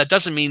 That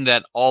doesn't mean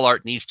that all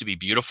art needs to be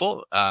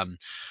beautiful. I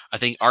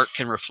think art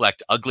can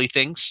reflect ugly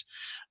things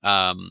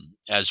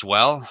as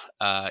well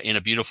in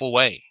a beautiful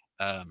way.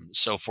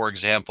 So, for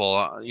example,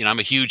 I'm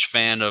a huge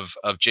fan of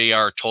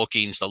J.R.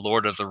 Tolkien's The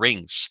Lord of the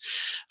Rings.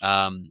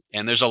 And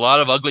there's a lot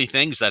of ugly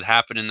things that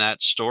happen in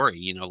that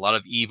story, a lot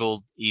of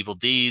evil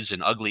deeds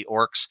and ugly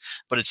orcs,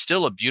 but it's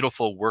still a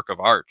beautiful work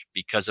of art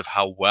because of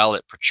how well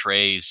it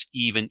portrays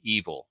even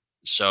evil.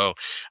 So,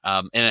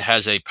 and it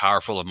has a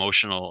powerful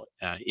emotional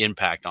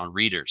impact on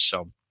readers.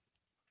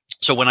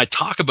 So when I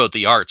talk about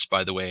the arts,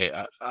 by the way,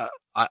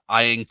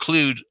 I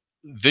include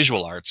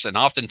visual arts. And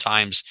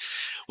oftentimes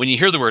when you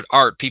hear the word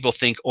art, people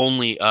think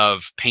only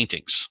of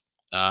paintings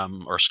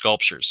or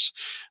sculptures.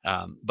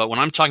 But when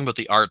I'm talking about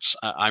the arts,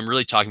 I'm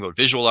really talking about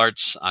visual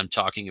arts. I'm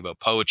talking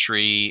about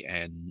poetry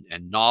and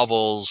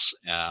novels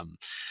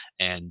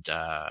and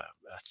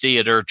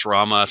theater,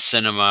 drama,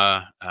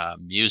 cinema,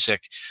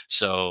 music.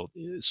 So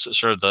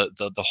sort of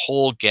the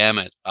whole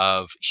gamut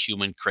of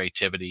human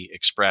creativity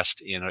expressed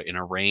in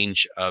a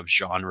range of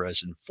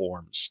genres and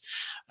forms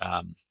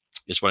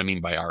is what I mean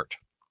by art.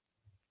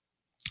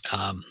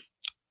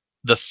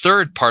 The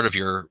third part of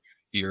your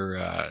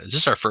is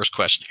this our first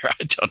question here?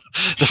 I don't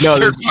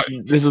know.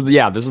 This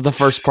is the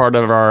first part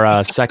of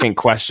our second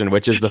question,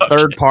 which is the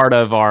third part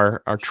of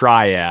our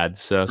triad.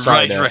 So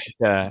sorry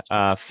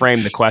to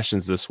frame the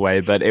questions this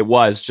way, but it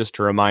was just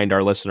to remind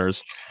our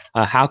listeners,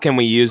 how can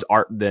we use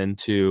art then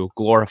to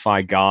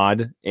glorify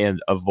God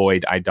and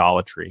avoid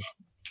idolatry?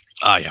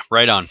 Yeah,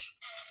 right on.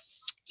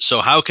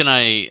 So how can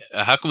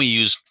we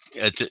use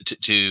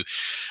to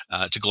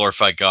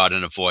glorify God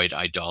and avoid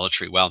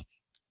idolatry? Well,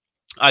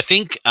 I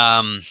think,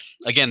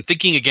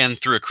 thinking again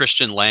through a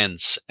Christian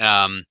lens,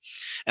 and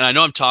I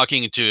know I'm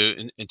talking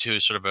into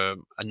sort of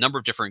a number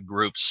of different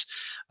groups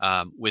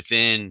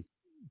within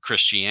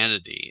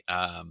Christianity.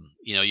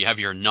 You have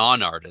your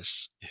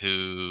non-artists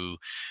who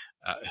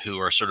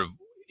are sort of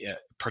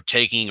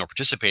partaking or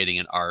participating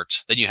in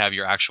art. Then you have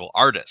your actual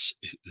artists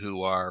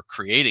who are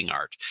creating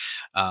art.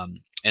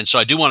 And so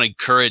I do want to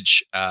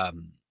encourage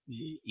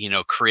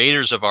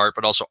creators of art,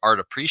 but also art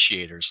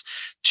appreciators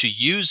to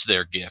use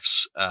their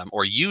gifts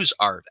or use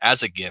art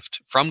as a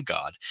gift from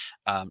God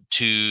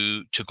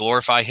to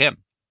glorify Him.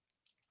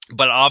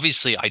 But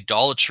obviously,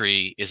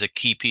 idolatry is a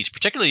key piece,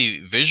 particularly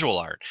visual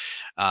art.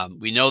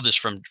 We know this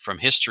from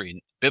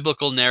history,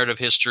 biblical narrative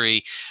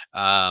history,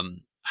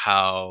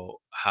 how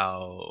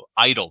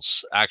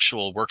idols,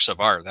 actual works of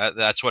art,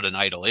 that's what an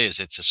idol is.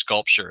 It's a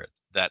sculpture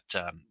that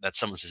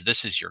someone says,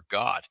 this is your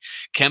God,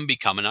 can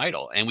become an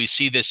idol. And we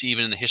see this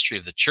even in the history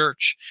of the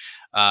church.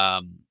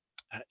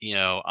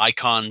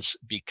 Icons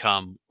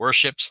become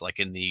worshipped, like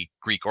in the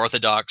Greek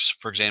Orthodox,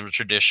 for example,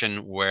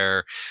 tradition,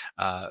 where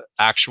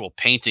actual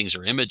paintings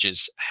or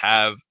images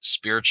have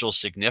spiritual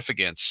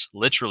significance,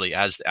 literally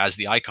as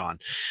the icon,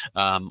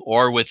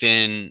 or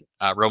within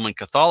Roman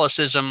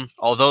Catholicism,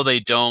 although they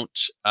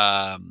don't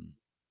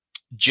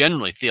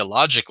generally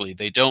theologically,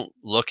 they don't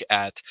look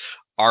at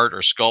art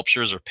or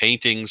sculptures or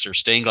paintings or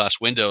stained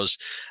glass windows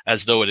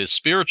as though it is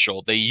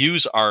spiritual. They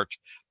use art.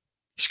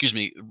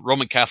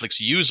 Roman Catholics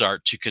use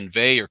art to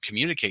convey or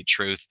communicate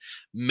truth.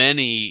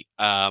 Many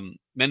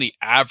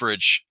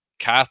average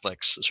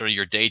Catholics, sort of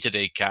your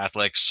day-to-day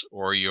Catholics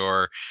or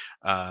your,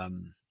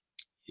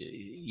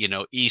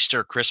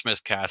 Easter, Christmas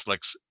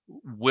Catholics,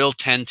 will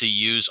tend to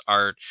use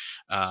art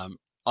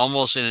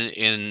almost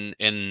in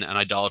an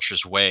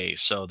idolatrous way.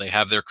 So they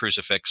have their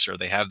crucifix, or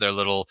they have their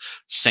little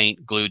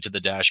saint glued to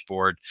the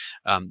dashboard,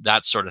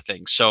 that sort of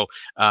thing. So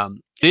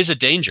it is a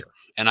danger.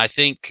 And I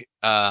think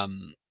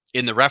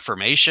in the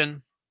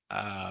Reformation,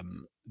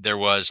 there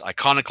was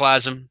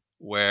iconoclasm,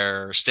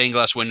 where stained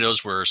glass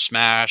windows were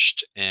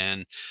smashed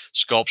and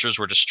sculptures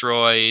were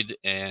destroyed,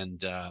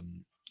 and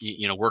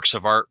works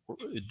of art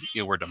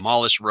were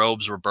demolished,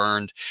 robes were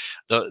burned,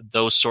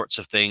 those sorts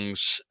of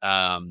things.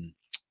 So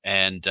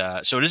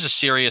it is a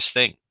serious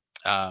thing.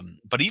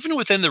 But even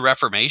within the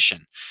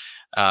Reformation,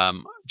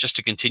 just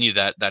to continue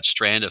that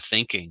strand of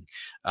thinking,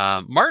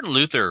 Martin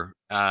Luther,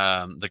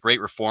 the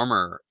great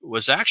reformer,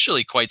 was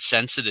actually quite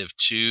sensitive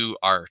to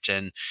art.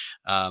 And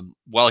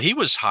while he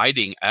was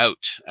hiding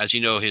out, as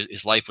you know,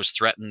 his life was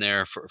threatened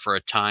there for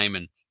a time,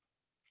 and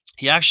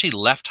he actually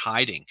left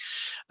hiding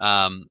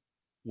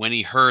when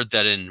he heard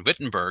that in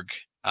Wittenberg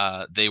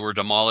they were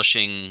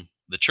demolishing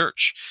the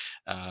church.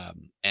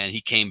 And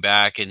he came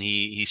back, and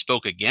he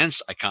spoke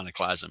against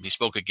iconoclasm. He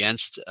spoke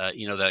against,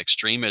 that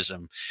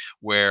extremism,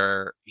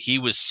 where he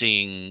was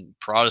seeing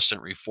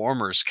Protestant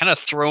reformers kind of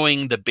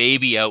throwing the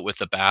baby out with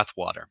the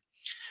bathwater.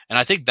 And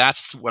I think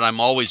that's what I'm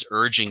always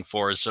urging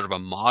for, is sort of a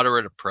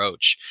moderate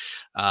approach.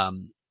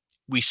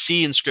 We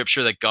see in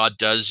Scripture that God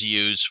does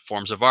use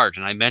forms of art.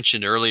 And I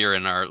mentioned earlier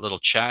in our little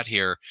chat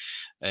here,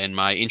 in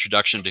my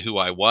introduction to who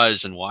I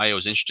was and why I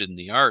was interested in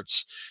the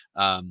arts,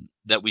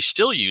 that we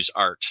still use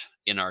art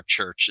in our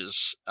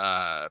churches,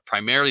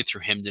 primarily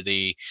through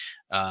hymnody,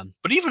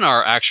 but even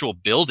our actual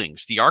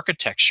buildings, the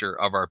architecture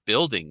of our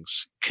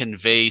buildings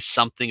conveys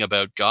something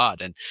about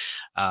God. And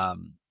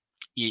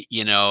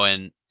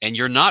and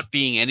you're not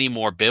being any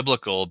more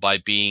biblical by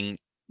being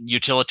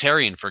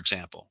utilitarian, for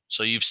example.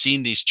 So you've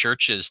seen these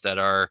churches that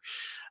are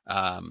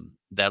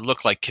that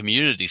look like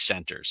community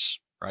centers,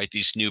 right?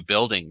 These new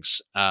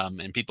buildings,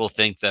 and people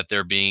think that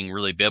they're being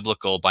really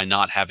biblical by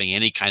not having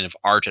any kind of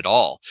art at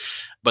all,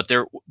 but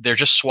they're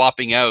just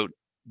swapping out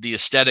the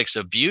aesthetics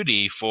of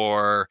beauty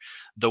for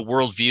the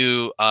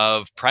worldview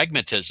of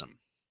pragmatism,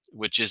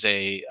 which is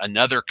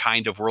another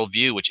kind of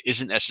worldview which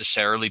isn't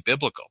necessarily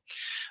biblical.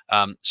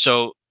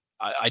 So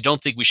I don't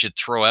think we should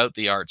throw out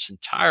the arts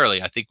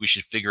entirely. I think we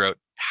should figure out,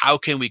 how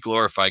can we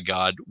glorify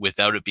God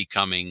without it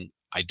becoming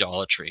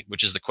idolatry,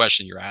 which is the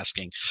question you're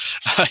asking.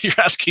 You're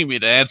asking me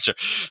to answer.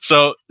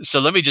 So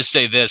let me just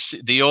say this: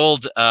 the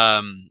old,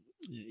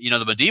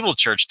 the medieval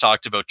church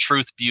talked about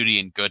truth, beauty,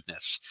 and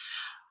goodness.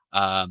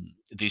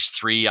 These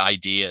three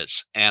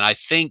ideas, and I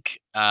think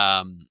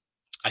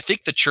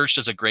the church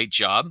does a great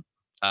job.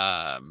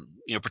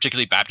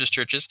 Particularly Baptist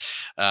churches,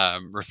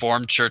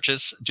 Reformed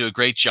churches do a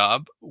great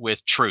job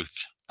with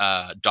truth,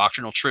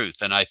 doctrinal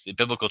truth, and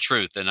biblical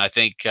truth. And I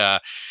think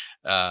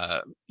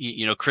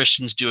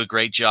Christians do a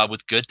great job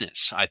with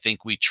goodness. I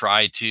think we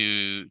try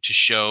to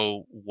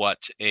show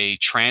what a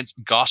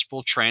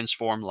gospel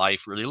transformed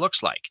life really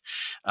looks like,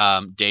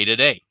 day to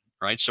day.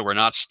 Right. So we're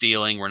not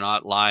stealing. We're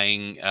not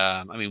lying.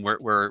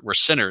 We're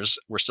sinners.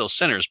 We're still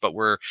sinners, but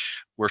we're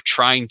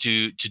trying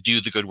to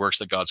do the good works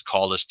that God's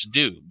called us to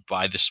do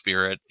by the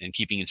Spirit, and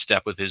keeping in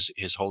step with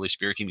His Holy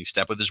Spirit, keeping in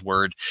step with His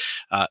Word,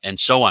 and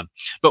so on.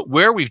 But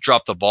where we've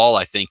dropped the ball,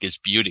 I think, is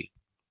beauty.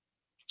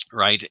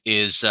 Right?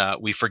 Is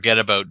we forget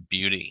about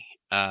beauty.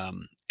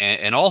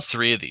 And all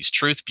three of these,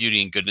 truth,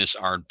 beauty, and goodness,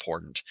 are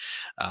important.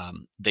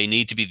 They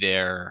need to be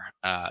there.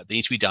 They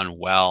need to be done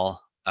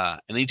well,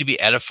 and they need to be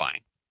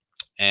edifying.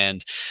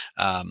 And,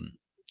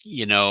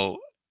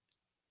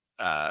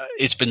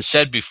 it's been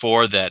said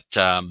before that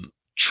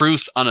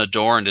truth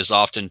unadorned is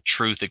often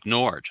truth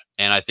ignored.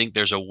 And I think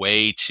there's a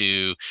way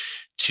to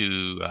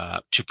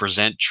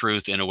present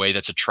truth in a way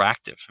that's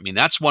attractive. I mean,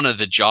 that's one of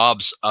the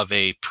jobs of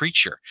a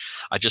preacher.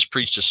 I just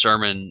preached a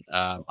sermon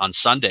on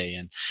Sunday,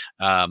 and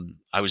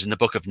I was in the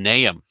book of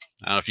Nahum.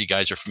 I don't know if you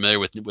guys are familiar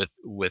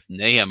with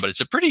Nahum, but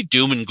it's a pretty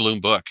doom and gloom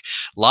book.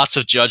 Lots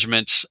of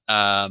judgment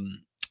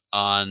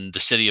on the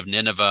city of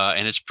Nineveh,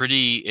 and it's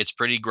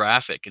pretty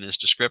graphic in its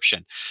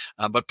description.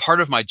 But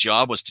part of my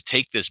job was to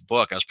take this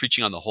book. I was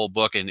preaching on the whole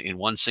book in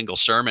one single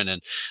sermon,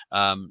 and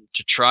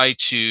to try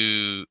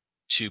to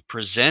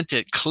present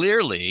it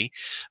clearly,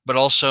 but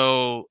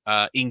also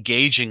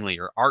engagingly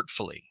or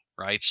artfully,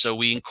 right? So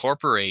we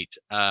incorporate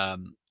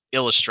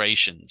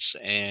illustrations,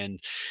 and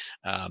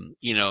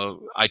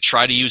I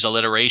try to use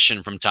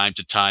alliteration from time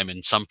to time,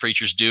 and some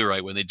preachers do,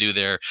 right, when they do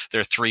their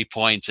 3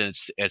 points, and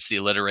it's the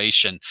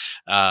alliteration,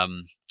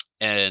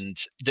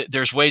 and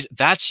there's ways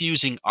that's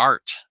using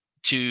art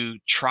to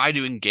try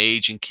to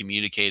engage and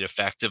communicate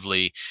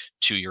effectively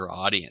to your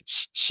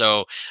audience.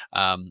 So,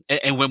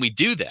 and when we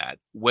do that,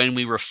 when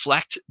we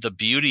reflect the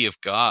beauty of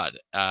God,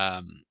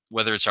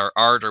 whether it's our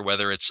art or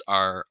whether it's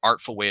our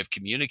artful way of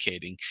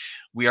communicating,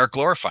 we are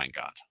glorifying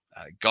God.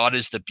 God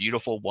is the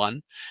beautiful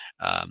one.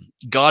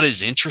 God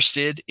is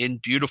interested in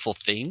beautiful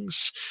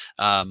things.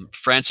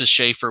 Francis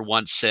Schaeffer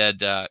once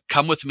said,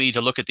 "Come with me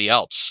to look at the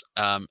Alps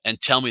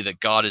and tell me that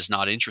God is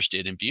not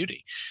interested in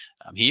beauty."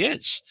 He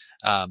is.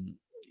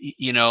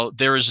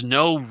 there is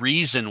no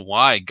reason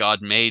why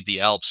God made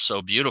the Alps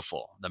so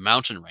beautiful, the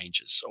mountain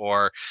ranges,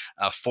 or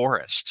a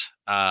forest.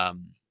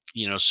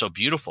 So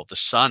beautiful. The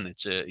sun,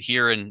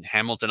 here in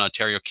Hamilton,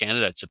 Ontario,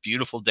 Canada, it's a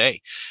beautiful day.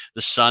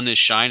 The sun is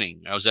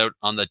shining. I was out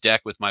on the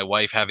deck with my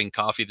wife having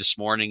coffee this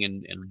morning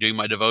and doing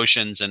my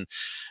devotions, and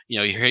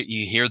you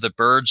hear the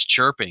birds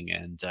chirping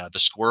and the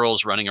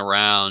squirrels running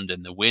around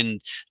and the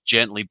wind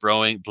gently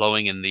blowing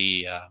in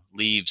the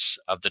leaves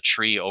of the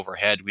tree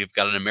overhead. We've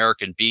got an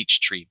American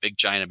beech tree, big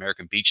giant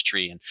American beech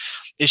tree, and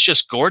it's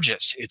just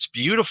gorgeous. It's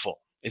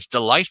beautiful. It's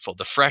delightful.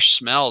 The fresh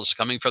smells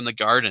coming from the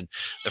garden,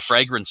 the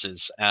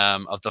fragrances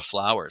of the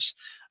flowers.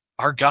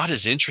 Our God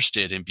is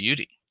interested in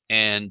beauty,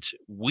 and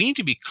we need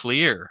to be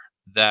clear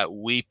that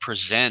we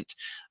present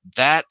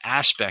that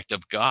aspect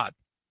of God.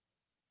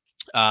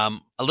 A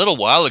little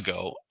while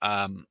ago,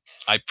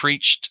 I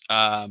preached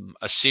a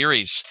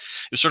series.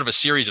 It was sort of a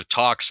series of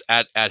talks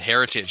at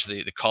Heritage,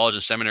 the college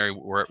and seminary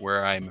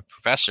where I'm a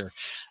professor,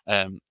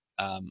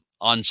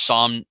 on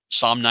Psalm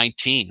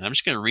 19. I'm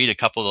just going to read a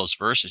couple of those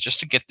verses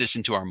just to get this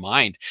into our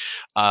mind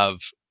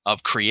of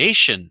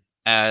creation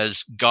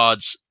as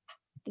God's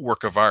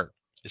work of art.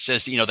 It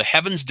says, the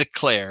heavens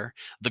declare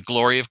the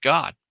glory of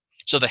God.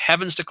 So the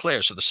heavens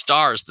declare, so the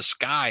stars, the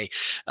sky,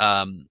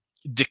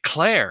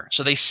 declare.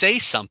 So they say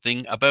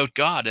something about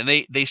God, and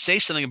they say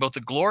something about the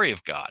glory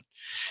of God.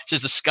 It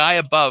says the sky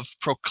above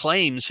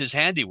proclaims his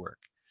handiwork.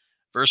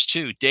 Verse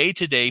 2, day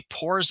to day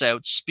pours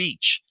out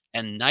speech,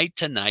 and night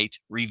to night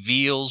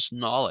reveals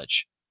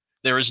knowledge.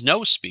 There is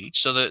no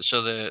speech. So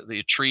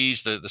the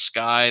trees, the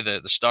sky, the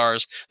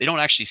stars, they don't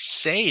actually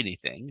say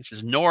anything. It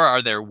says, nor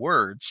are there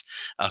words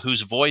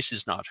whose voice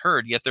is not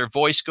heard, yet their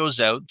voice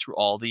goes out through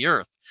all the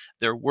earth,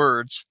 their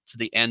words to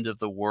the end of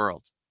the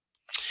world.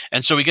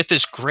 And so we get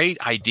this great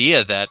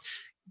idea that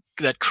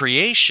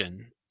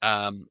creation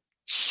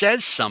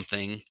says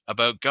something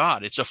about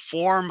God. It's a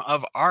form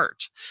of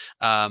art.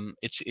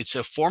 It's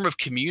a form of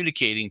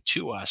communicating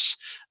to us.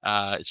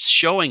 It's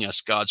showing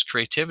us God's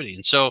creativity.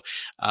 And so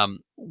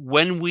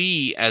when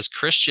we as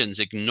Christians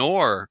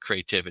ignore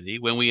creativity,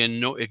 when we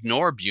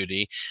ignore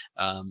beauty,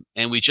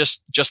 and we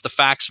just the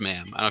facts,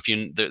 ma'am. I don't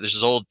know if there's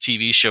this old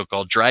TV show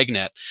called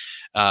Dragnet.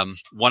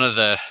 One of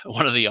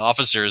the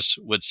officers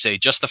would say,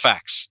 just the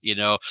facts,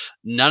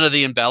 none of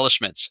the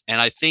embellishments. And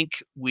I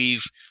think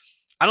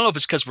I don't know if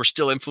it's because we're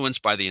still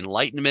influenced by the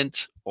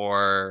Enlightenment,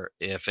 or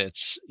if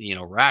it's,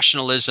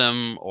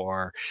 rationalism,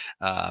 or,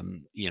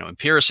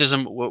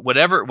 empiricism,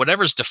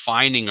 whatever's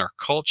defining our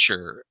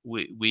culture.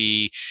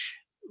 We've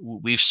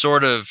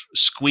sort of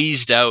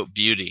squeezed out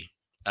beauty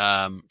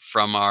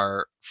from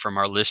our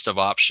list of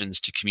options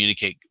to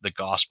communicate the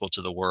gospel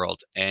to the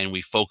world, and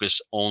we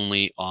focus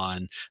only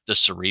on the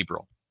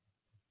cerebral.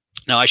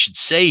 Now, I should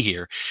say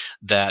here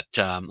that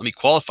let me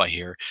qualify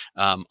here.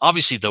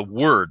 Obviously, the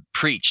word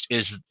preached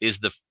is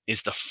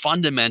the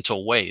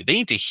fundamental way. They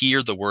need to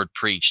hear the word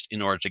preached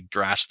in order to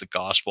grasp the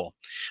gospel.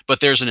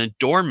 But there's an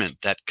adornment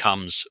that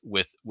comes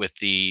with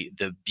the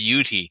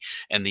beauty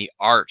and the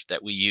art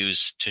that we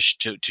use to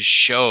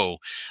show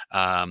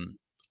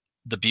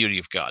the beauty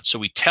of God. So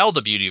we tell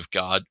the beauty of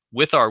God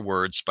with our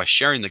words by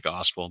sharing the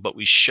gospel, but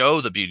we show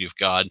the beauty of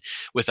God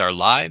with our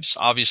lives,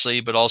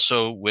 obviously, but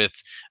also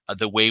with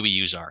the way we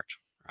use art,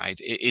 right?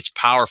 It's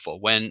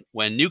powerful. When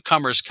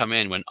newcomers come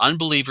in, when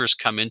unbelievers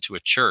come into a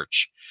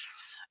church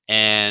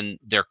and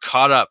they're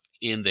caught up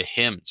in the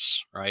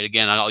hymns, right?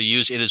 Again, I'll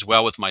use "It Is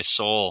Well With My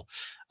Soul."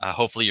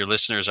 Hopefully your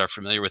listeners are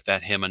familiar with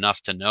that hymn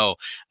enough to know.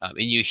 And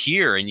you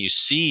hear and you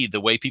see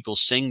the way people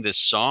sing this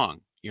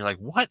song. You're like,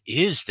 what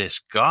is this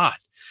God?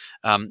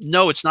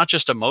 No, it's not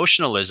just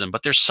emotionalism,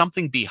 but there's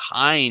something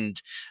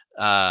behind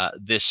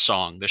this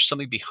song. There's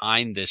something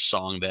behind this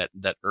song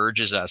that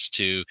urges us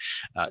to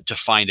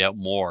find out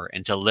more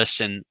and to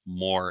listen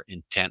more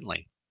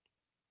intently.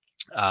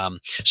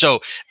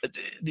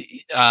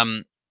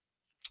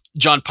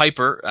 John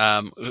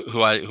Piper,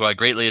 who I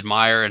greatly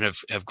admire and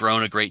have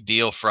grown a great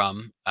deal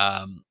from,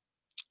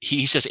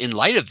 he says, in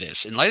light of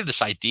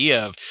this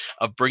idea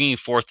of bringing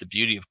forth the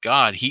beauty of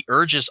God, he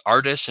urges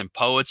artists and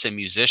poets and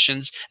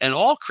musicians and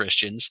all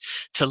Christians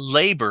to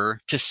labor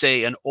to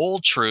say an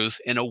old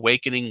truth in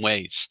awakening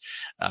ways.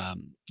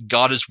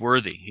 God is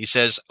worthy. He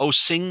says, "Oh,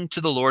 sing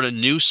to the Lord a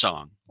new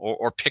song,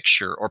 or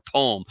picture, or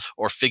poem,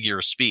 or figure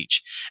of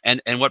speech."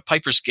 And what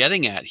Piper's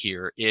getting at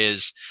here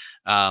is,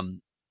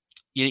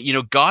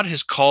 God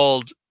has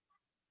called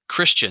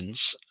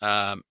Christians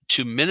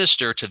to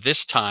minister to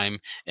this time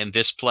and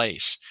this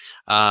place,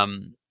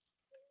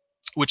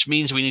 which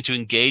means we need to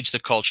engage the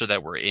culture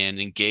that we're in,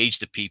 engage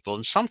the people,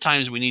 and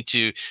sometimes we need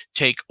to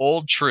take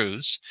old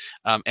truths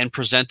and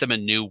present them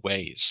in new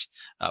ways.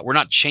 We're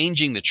not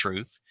changing the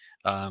truth.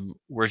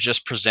 We're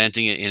just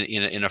presenting it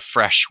in a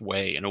fresh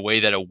way, in a way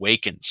that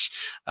awakens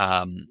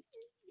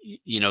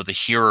the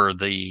hearer,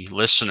 the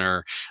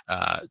listener,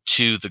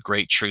 to the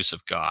great truths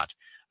of God.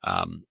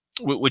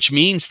 Which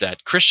means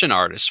that Christian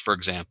artists, for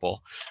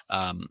example,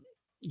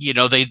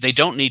 they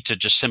don't need to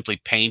just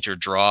simply paint or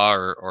draw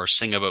or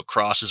sing about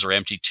crosses or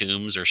empty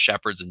tombs or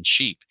shepherds and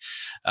sheep,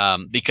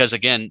 because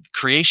again,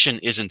 creation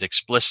isn't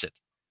explicit.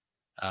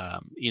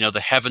 The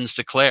heavens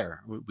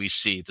declare, we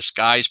see, the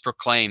skies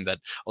proclaim that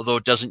although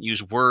it doesn't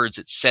use words,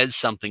 it says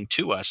something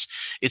to us.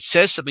 It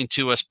says something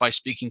to us by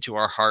speaking to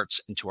our hearts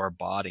and to our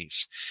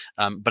bodies.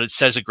 But it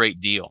says a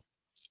great deal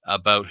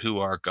about who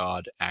our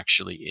God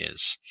actually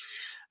is.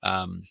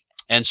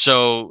 And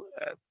so,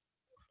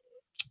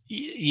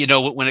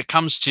 when it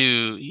comes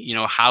to,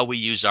 how we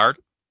use art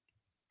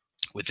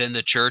within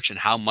the church and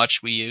how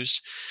much we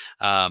use,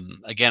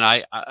 again,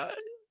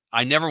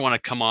 I never want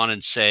to come on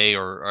and say,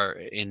 or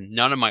in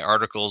none of my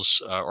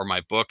articles or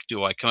my book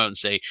do I come out and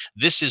say,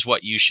 this is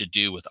what you should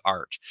do with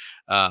art.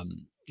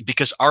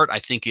 Because art, I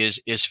think,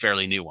 is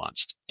fairly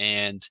nuanced.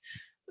 And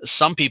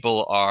some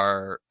people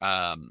are,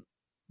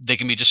 they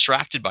can be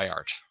distracted by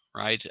art,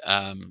 right?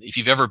 If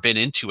you've ever been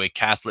into a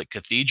Catholic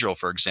cathedral,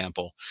 for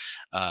example,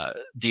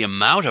 the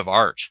amount of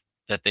art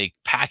that they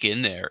pack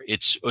in there,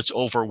 it's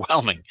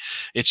overwhelming.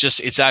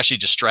 It's actually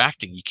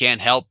distracting. You can't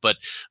help but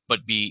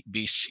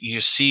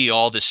you see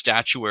all this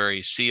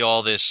statuary, see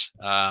all this,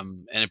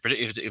 and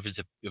if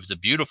it's a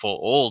beautiful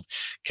old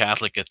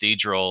Catholic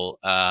cathedral,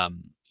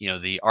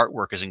 the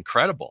artwork is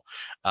incredible,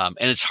 and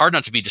it's hard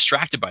not to be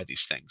distracted by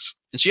these things.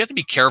 And so you have to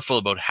be careful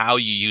about how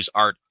you use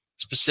art,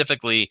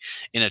 specifically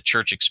in a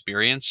church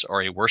experience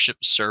or a worship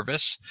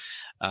service.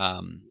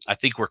 I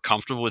think we're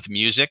comfortable with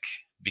music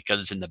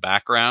because it's in the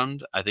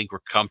background. I think we're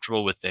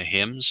comfortable with the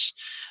hymns,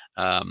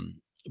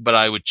 but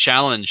I would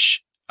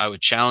challenge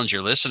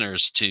your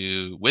listeners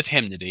with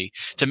hymnody,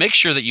 to make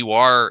sure that you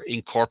are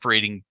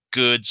incorporating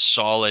good,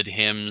 solid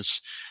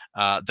hymns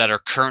that are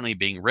currently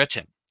being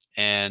written.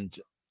 And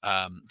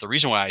the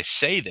reason why I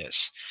say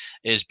this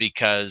is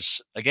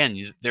because, again,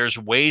 there's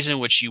ways in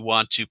which you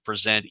want to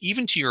present,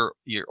 even to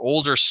your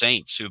older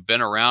saints who've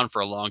been around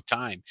for a long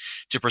time,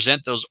 to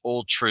present those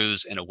old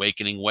truths in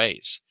awakening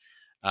ways.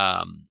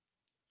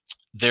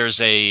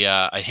 There's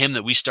a hymn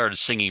that we started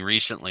singing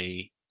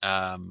recently,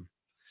 and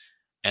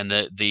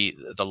the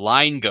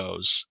line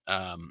goes,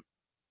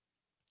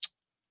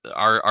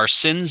 our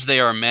sins,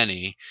 they are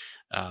many,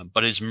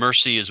 but his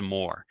mercy is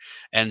more.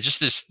 And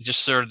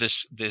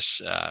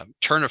this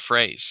turn of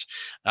phrase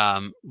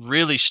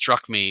really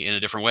struck me in a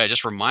different way. I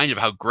just reminded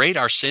of how great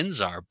our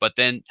sins are, but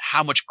then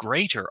how much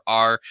greater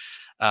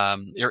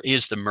there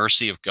is the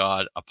mercy of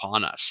God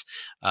upon us.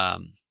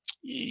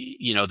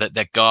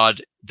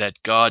 That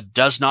God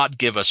does not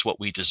give us what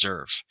we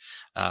deserve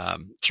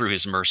through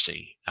his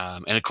mercy.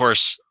 And of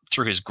course,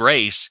 through his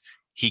grace,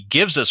 he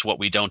gives us what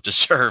we don't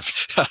deserve,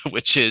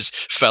 which is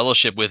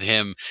fellowship with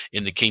him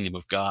in the kingdom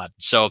of God.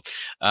 So,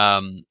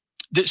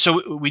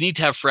 so we need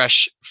to have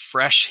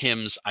fresh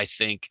hymns, I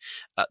think,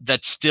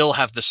 that still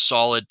have the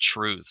solid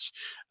truths.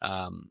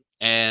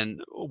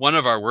 And one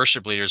of our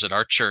worship leaders at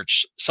our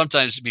church,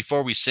 sometimes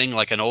before we sing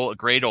like a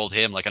great old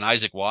hymn, like an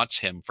Isaac Watts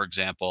hymn, for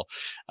example,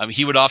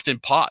 he would often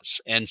pause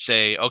and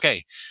say,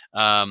 okay,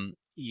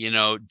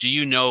 do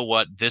you know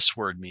what this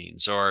word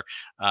means? Or,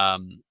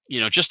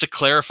 just to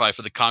clarify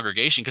for the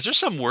congregation, because there's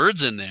some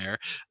words in there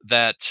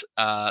that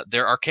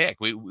they're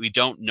archaic. We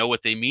don't know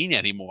what they mean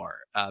anymore.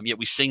 Yet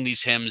we sing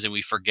these hymns and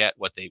we forget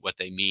what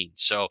they mean.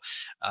 So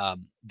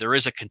there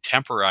is a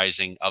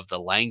contemporizing of the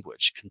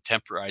language,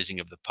 contemporizing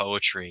of the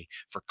poetry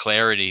for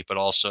clarity, but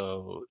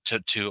also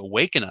to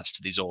awaken us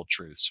to these old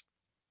truths.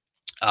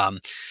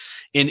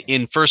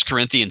 In 1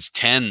 Corinthians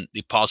 10,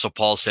 the Apostle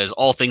Paul says,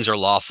 all things are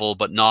lawful,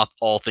 but not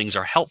all things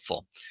are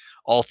helpful.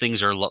 All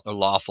things are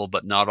lawful,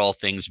 but not all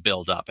things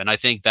build up. And I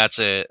think that's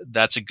a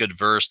good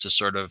verse to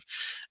sort of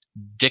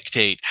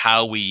dictate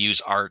how we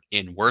use art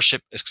in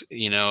worship,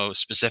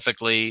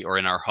 specifically, or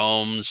in our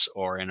homes,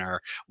 or in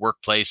our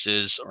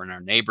workplaces, or in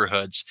our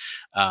neighborhoods.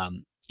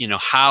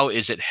 How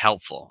is it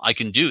helpful?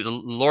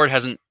 The Lord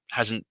hasn't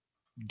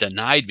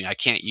denied me. I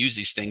can't use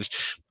these things,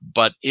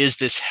 but is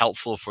this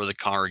helpful for the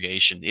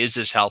congregation? Is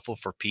this helpful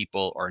for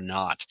people or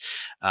not?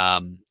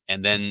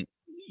 And then,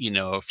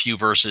 a few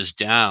verses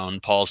down,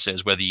 Paul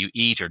says, whether you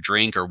eat or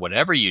drink or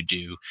whatever you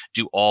do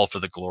all for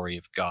the glory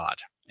of God.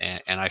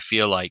 And I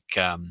feel like,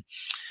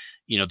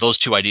 those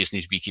two ideas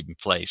need to be kept in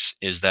place.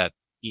 Is that,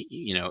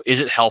 is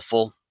it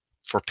helpful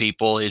for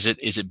people? Is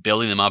it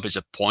building them up? Is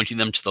it pointing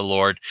them to the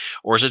Lord?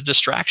 Or is it a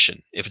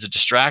distraction? If it's a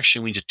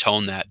distraction, we need to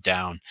tone that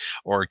down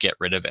or get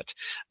rid of it.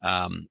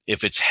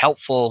 If it's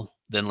helpful,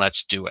 then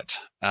let's do it.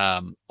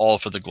 All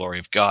for the glory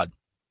of God.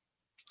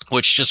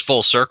 Which, just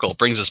full circle,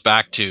 brings us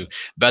back to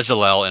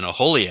Bezalel and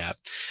Aholiab.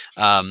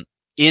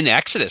 In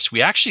Exodus,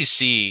 we actually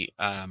see,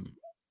 I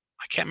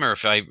can't remember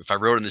if I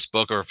wrote in this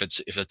book or if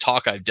it's a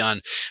talk I've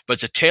done, but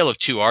it's a tale of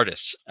two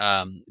artists.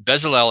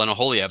 Bezalel and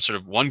Aholiab, sort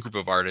of one group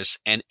of artists,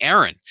 and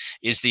Aaron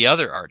is the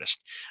other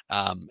artist.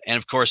 And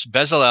of course,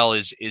 Bezalel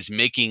is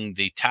making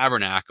the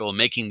tabernacle,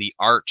 making the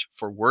art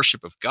for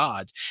worship of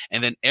God.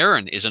 And then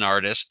Aaron is an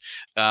artist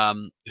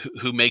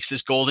who makes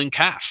this golden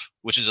calf,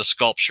 which is a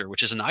sculpture,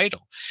 which is an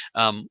idol.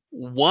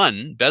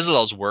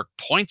 Bezalel's work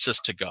points us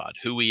to God,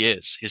 who he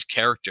is, his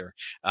character,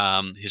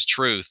 his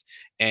truth.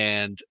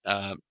 And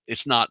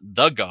it's not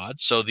the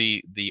God. So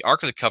the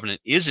Ark of the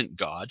Covenant isn't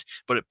God,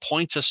 but it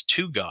points us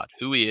to God,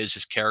 who he is,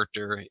 his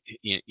character,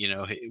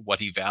 what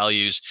he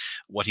values,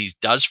 what he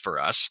does for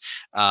us.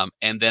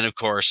 And then, of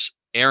course,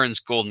 Aaron's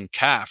golden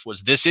calf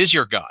was, this is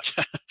your God.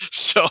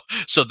 so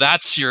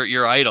that's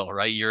your idol,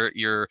 right?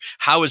 Your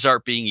how is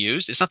art being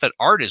used? It's not that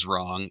art is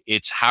wrong.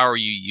 It's how are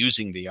you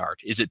using the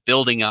art? Is it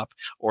building up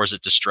or is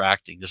it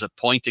distracting? Does it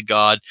point to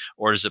God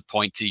or does it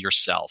point to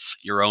yourself,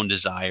 your own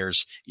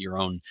desires, your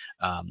own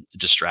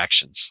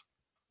distractions?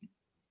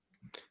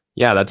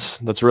 Yeah,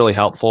 that's really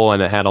helpful,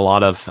 and it had a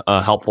lot of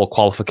helpful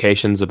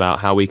qualifications about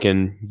how we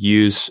can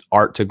use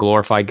art to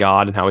glorify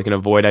God and how we can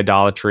avoid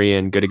idolatry,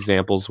 and good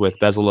examples with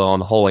Bezalel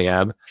and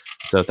Holiab.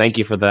 So thank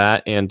you for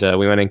that, and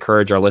we want to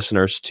encourage our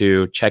listeners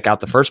to check out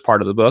the first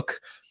part of the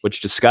book,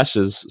 which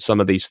discusses some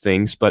of these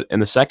things. But in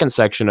the second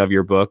section of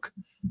your book,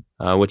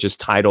 which is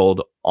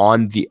titled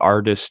 "On the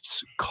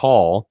Artist's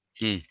Call,"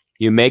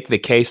 you make the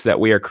case that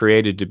we are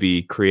created to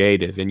be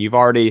creative, and you've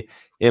already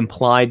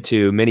implied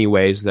to many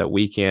ways that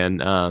we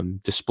can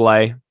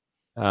display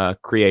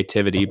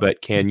creativity,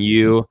 but can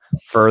you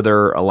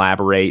further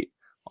elaborate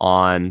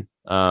on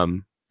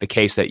the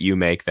case that you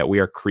make that we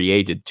are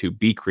created to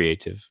be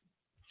creative?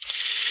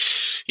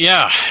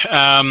 Yeah.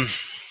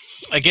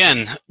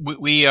 Again,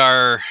 we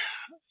are,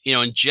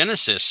 in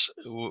Genesis,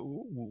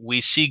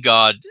 we see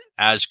God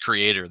as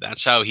creator.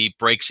 That's how he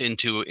breaks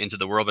into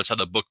the world. That's how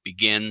the book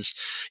begins.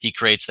 He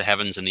creates the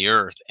heavens and the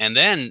earth. And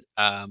then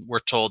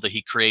we're told that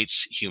he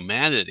creates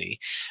humanity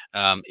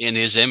in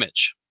his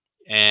image.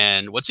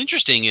 And what's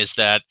interesting is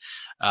that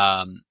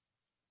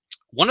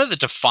one of the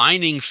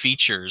defining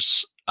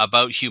features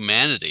about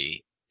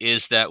humanity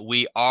is that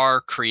we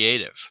are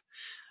creative.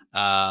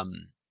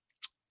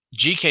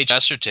 G.K.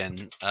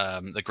 Chesterton,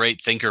 the great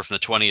thinker from the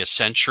 20th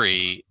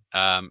century,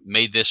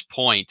 made this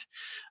point.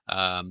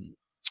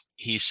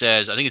 He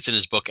says, I think it's in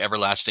his book,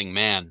 Everlasting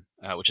Man,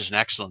 which is an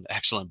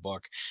excellent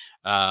book.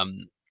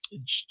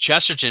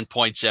 Chesterton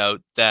points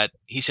out that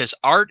he says,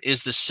 art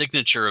is the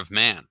signature of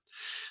man.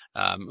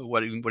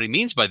 What he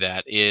means by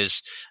that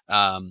is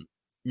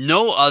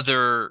no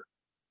other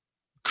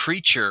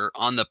creature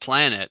on the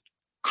planet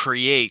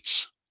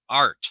creates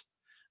art.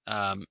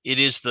 It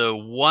is the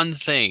one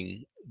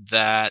thing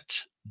that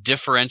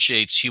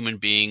differentiates human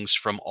beings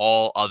from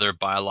all other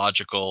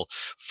biological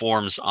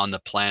forms on the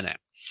planet.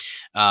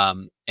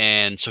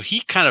 And so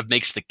he kind of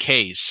makes the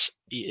case,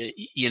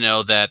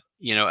 that,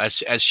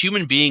 as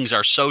human beings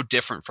are so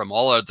different from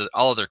all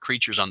other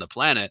creatures on the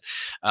planet,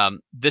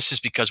 this is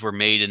because we're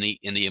made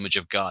in the image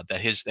of God,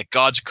 that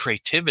God's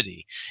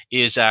creativity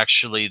is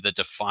actually the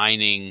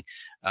defining,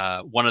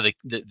 one of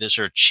the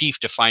sort of chief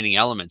defining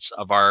elements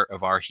of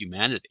our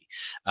humanity.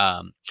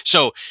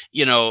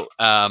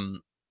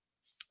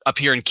 Up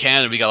here in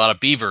Canada, we got a lot of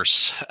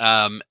beavers.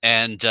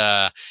 And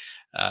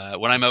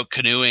when I'm out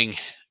canoeing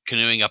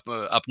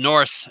up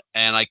north,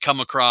 and I come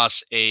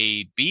across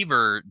a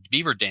beaver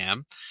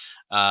dam,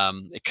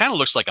 it kind of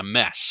looks like a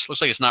mess.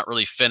 Looks like it's not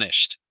really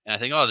finished. And I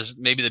think,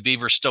 maybe the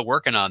beaver's still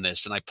working on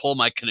this. And I pull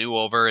my canoe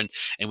over and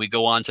we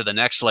go on to the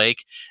next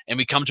lake, and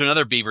we come to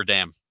another beaver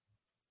dam,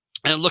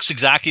 and it looks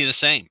exactly the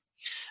same.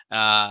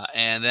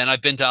 And then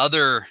I've been to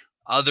other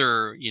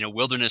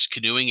wilderness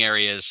canoeing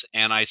areas,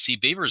 and I see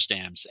beavers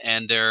dams,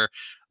 and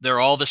they're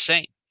all the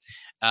same.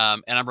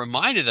 And I'm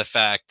reminded of the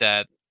fact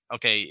that,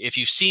 okay, if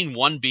you've seen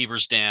one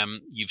beaver's dam,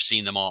 you've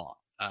seen them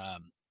all.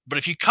 But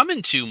if you come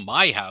into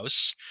my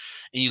house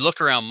and you look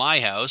around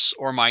my house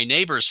or my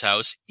neighbor's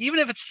house, even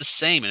if it's the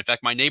same, and in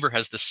fact, my neighbor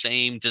has the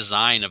same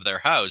design of their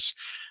house,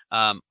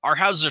 our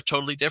houses are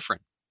totally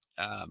different.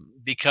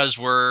 Because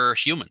we're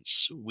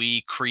humans.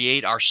 We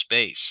create our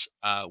space.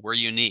 We're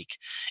unique.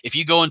 If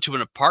you go into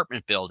an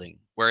apartment building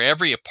where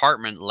every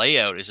apartment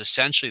layout is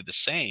essentially the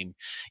same,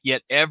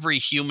 yet every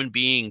human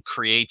being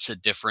creates a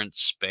different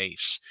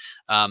space,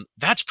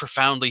 that's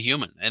profoundly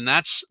human. And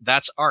that's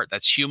art.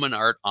 That's human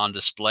art on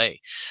display.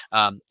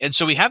 And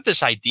so we have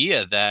this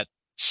idea that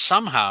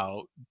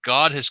somehow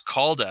God has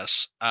called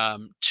us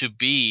to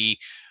be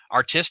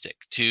artistic,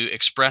 to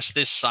express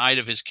this side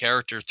of his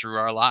character through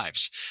our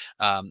lives,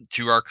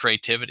 through our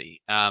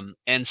creativity.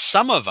 And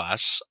some of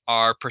us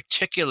are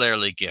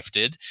particularly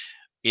gifted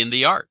in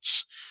the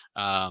arts.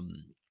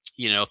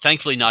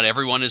 Thankfully, not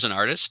everyone is an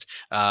artist.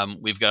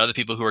 We've got other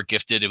people who are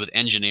gifted with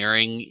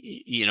engineering,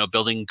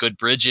 building good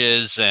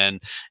bridges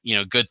and,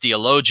 good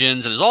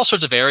theologians. And there's all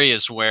sorts of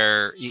areas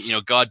where,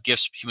 God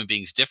gifts human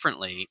beings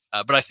differently.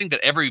 But I think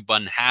that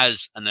everyone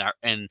has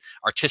an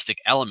artistic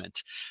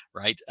element,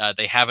 right?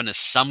 They have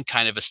some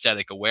kind of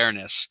aesthetic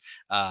awareness.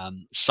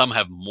 Some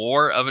have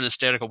more of an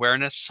aesthetic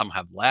awareness, some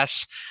have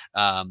less.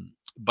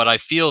 But I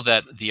feel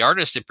that the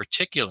artist in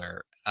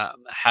particular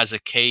has a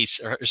case,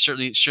 or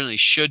certainly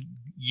should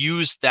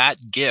use that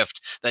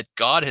gift that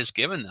God has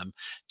given them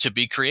to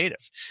be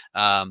creative.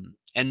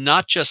 And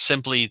not just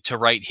simply to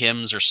write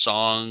hymns or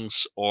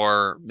songs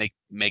or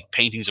make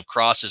paintings of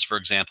crosses, for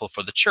example,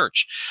 for the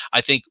church. I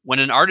think when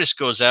an artist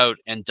goes out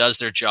and does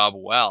their job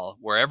well,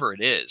 wherever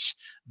it is,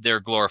 they're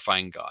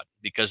glorifying God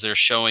because they're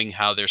showing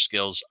how their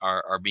skills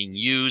are being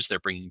used. They're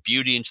bringing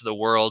beauty into the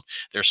world.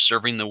 They're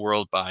serving the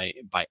world by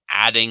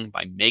adding,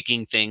 by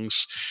making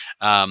things,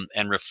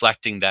 and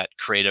reflecting that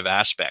creative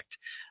aspect.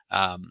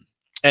 And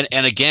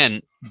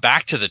again,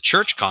 back to the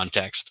church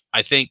context,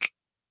 I think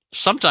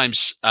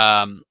sometimes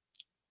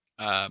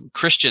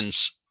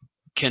Christians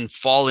can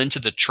fall into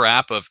the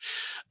trap of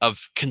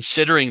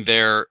considering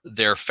their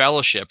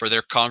fellowship or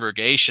their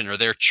congregation or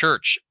their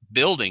church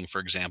building, for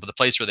example, the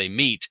place where they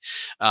meet,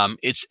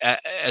 it's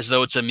as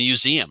though it's a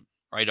museum,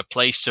 right? A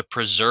place to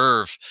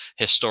preserve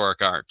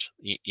historic art,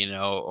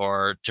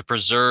 or to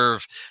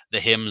preserve the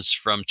hymns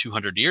from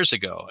 200 years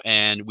ago.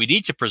 And we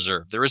need to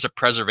preserve. There is a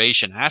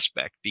preservation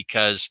aspect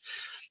because,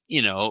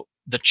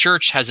 the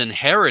church has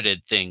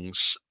inherited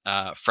things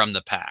from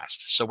the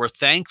past. So we're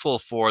thankful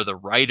for the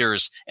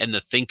writers and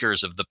the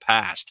thinkers of the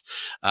past.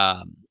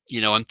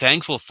 I'm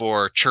thankful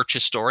for church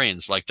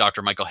historians like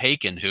Dr. Michael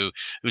Haykin,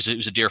 who's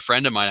a dear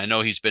friend of mine. I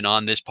know he's been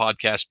on this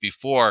podcast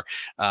before,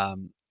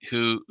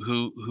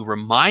 who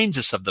reminds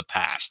us of the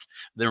past.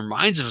 That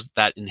reminds us of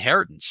that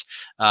inheritance.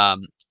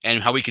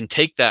 And how we can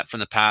take that from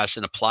the past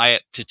and apply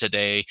it to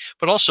today,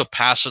 but also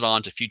pass it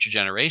on to future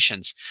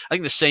generations. I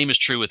think the same is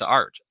true with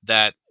art,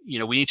 that, we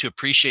need to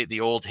appreciate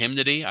the old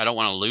hymnody. I don't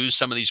want to lose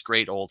some of these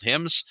great old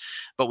hymns,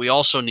 but we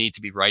also need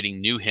to be writing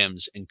new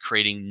hymns and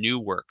creating new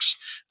works.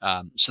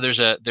 So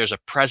there's a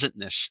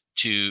presentness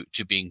to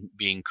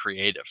being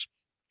creative.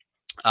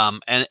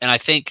 And I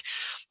think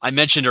I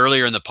mentioned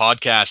earlier in the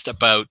podcast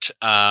about,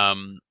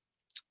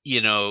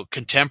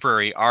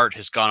 contemporary art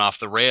has gone off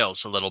the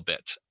rails a little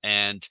bit.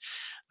 And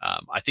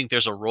I think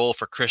there's a role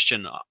for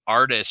Christian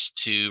artists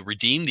to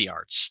redeem the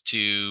arts,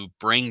 to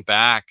bring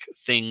back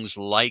things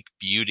like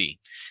beauty,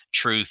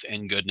 truth,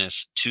 and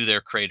goodness to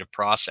their creative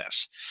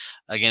process.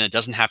 Again, it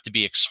doesn't have to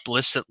be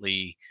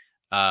explicitly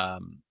a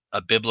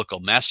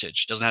biblical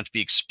message. It doesn't have to be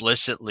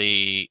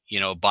explicitly,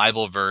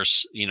 Bible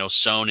verse,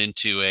 sewn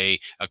into a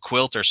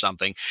quilt or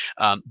something.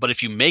 But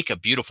if you make a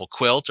beautiful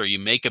quilt, or you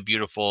make a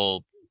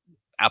beautiful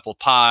apple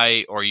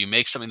pie, or you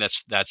make something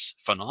that's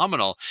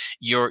phenomenal,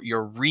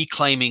 you're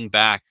reclaiming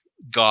back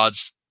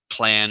God's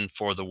plan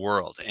for the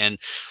world. And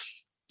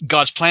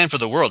God's plan for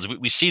the world,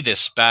 we see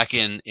this back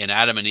in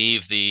Adam and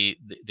Eve, the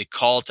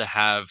call to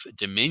have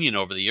dominion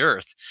over the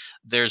earth.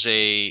 There's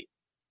a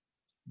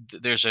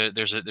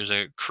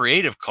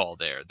creative call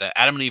there, that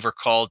Adam and Eve are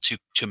called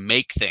to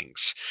make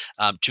things,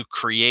 to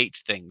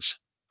create things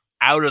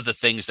out of the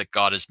things that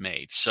God has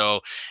made. So,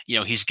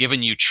 he's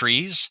given you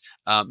trees,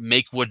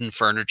 make wooden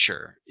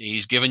furniture.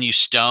 He's given you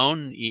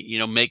stone,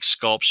 make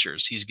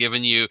sculptures. He's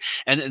given you,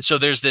 and so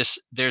there's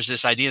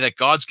this idea that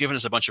God's given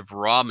us a bunch of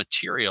raw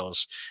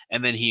materials,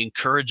 and then he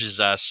encourages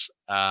us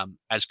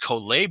as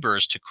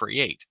co-laborers to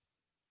create.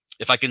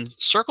 If I can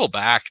circle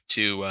back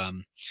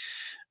to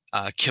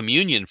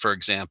communion, for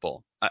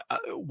example,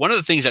 one of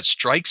the things that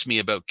strikes me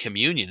about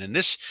communion, and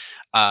this,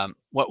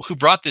 who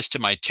brought this to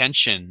my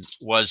attention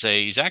was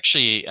he's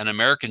actually an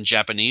American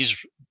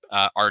Japanese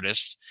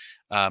artist,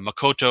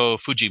 Makoto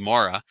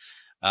Fujimura,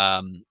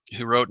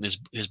 who wrote in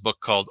his book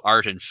called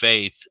Art and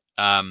Faith.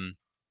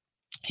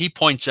 He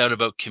points out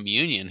about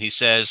communion. He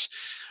says,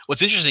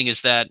 what's interesting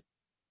is that,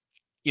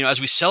 as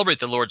we celebrate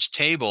the Lord's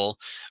table,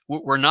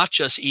 we're not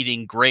just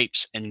eating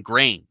grapes and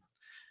grain,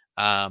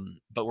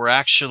 but we're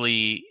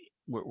actually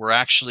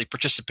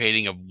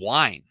participating of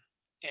wine,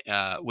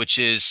 which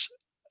is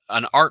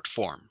an art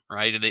form,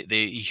 right?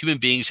 The human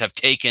beings have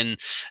taken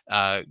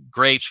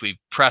grapes, we've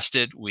pressed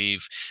it,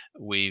 we've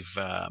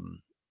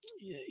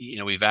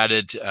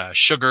added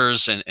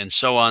sugars and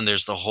so on.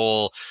 There's the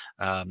whole,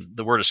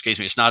 the word escapes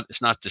me. It's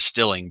not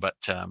distilling, but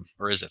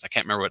or is it? I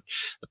can't remember what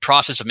the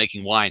process of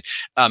making wine,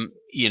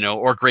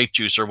 or grape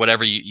juice or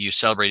whatever you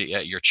celebrate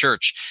at your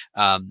church.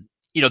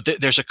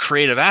 There's a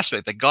creative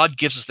aspect that God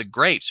gives us the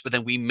grapes, but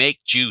then we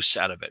make juice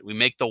out of it. We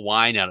make the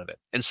wine out of it.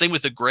 And same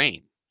with the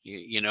grain.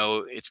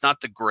 It's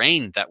not the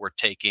grain that we're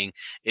taking.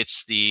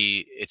 It's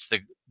the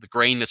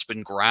grain that's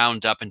been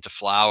ground up into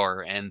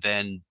flour and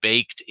then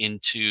baked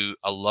into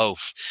a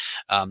loaf.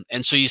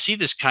 And so you see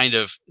this kind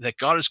of, that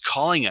God is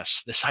calling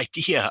us, this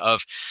idea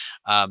of,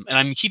 and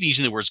I'm keeping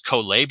using the words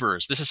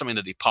co-laborers. This is something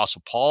that the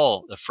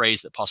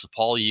phrase that Apostle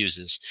Paul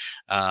uses,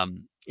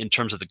 in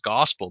terms of the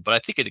gospel, but I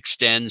think it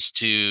extends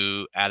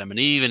to Adam and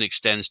Eve and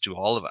extends to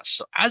all of us.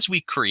 So as we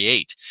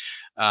create,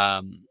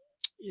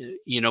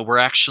 we're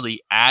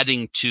actually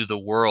adding to the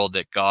world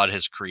that God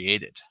has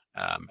created.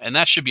 And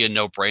that should be a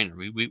no-brainer.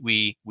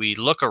 We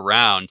look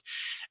around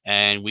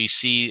and we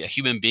see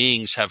human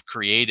beings have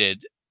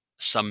created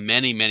some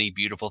many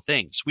beautiful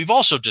things. We've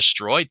also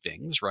destroyed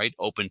things, right?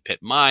 Open pit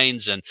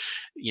mines and,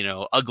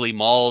 ugly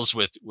malls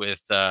with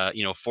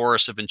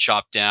forests have been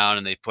chopped down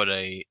and they put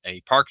a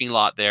parking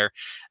lot there.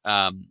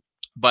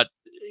 But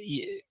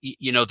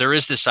there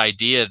is this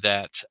idea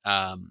that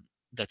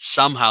that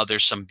somehow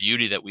there's some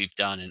beauty that we've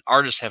done, and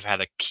artists have had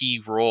a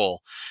key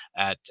role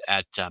at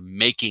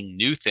making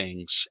new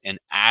things and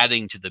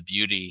adding to the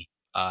beauty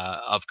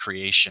of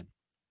creation.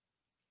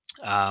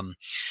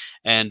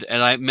 And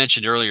I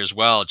mentioned earlier as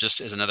well,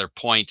 just as another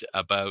point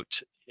about,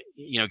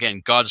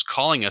 again, God is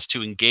calling us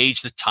to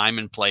engage the time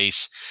and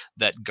place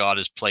that God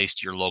has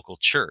placed your local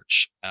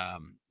church,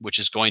 which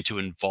is going to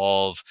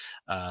involve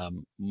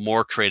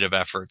more creative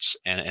efforts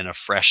and a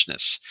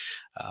freshness.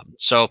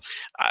 So,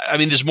 I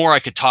mean, there's more I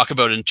could talk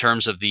about in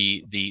terms of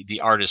the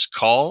artist's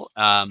call,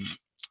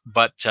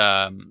 but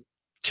to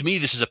me,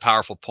 this is a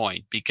powerful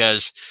point,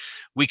 because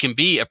we can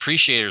be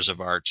appreciators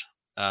of art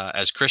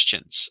as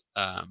Christians,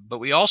 but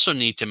we also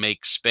need to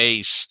make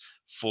space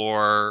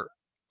for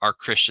our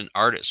Christian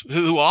artists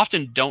who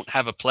often don't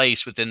have a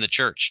place within the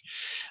church.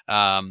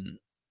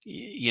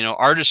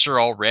 Artists are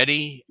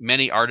already,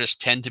 many artists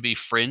tend to be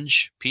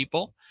fringe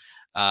people.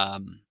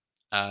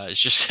 It's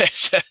just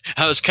that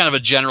was kind of a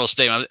general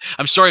statement.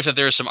 I'm sorry if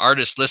there are some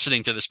artists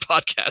listening to this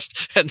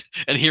podcast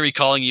and hear me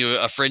calling you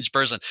a fringe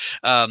person.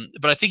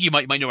 But I think you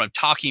might know what I'm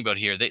talking about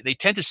here. They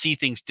tend to see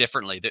things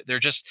differently.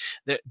 They're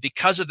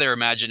because of their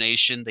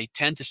imagination, they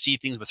tend to see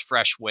things with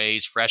fresh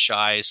ways, fresh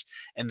eyes,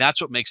 and that's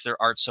what makes their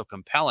art so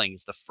compelling.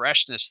 Is the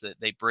freshness that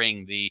they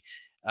bring.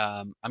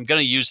 I'm going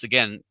to use,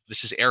 again,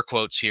 this is air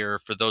quotes here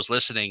for those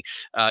listening.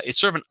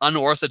 It's sort of an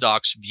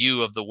unorthodox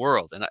view of the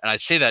world. And I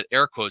say that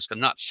air quotes, 'cause I'm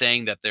not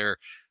saying that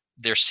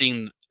they're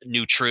seeing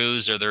new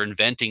truths or they're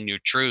inventing new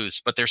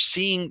truths, but they're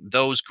seeing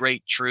those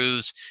great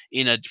truths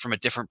from a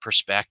different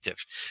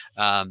perspective.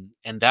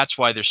 And that's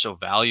why they're so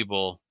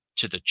valuable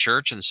to the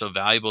church and so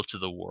valuable to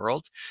the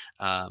world,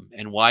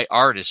 and why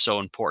art is so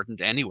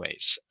important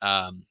anyways.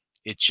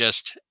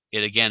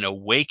 It again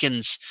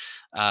awakens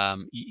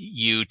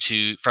you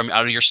from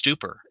out of your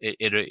stupor.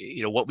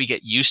 What we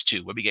get used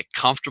to, what we get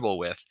comfortable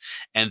with,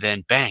 and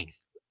then bang,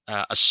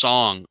 a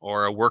song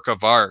or a work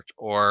of art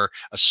or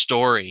a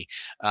story,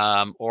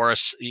 or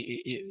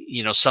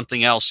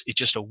something else. It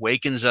just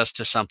awakens us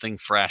to something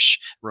fresh,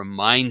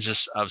 reminds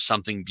us of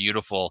something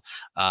beautiful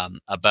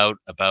about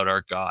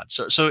our God.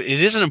 So it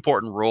is an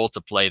important role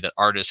to play that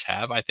artists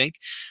have, I think,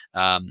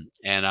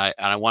 and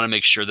I want to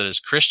make sure that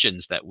as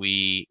Christians that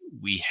we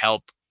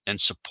help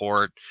and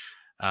support.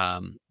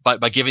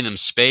 By giving them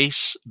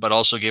space, but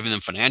also giving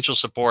them financial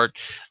support,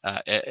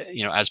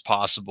 as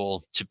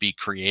possible, to be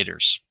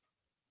creators.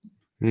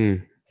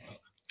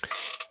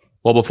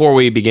 Well, before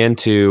we begin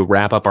to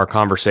wrap up our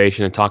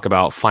conversation and talk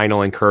about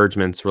final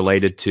encouragements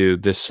related to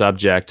this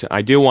subject,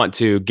 I do want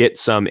to get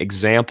some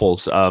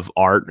examples of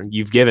art.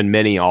 You've given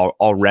many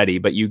already,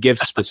 but you give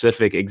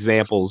specific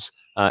examples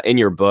in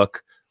your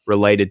book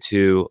related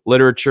to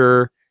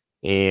literature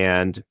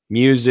and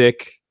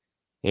music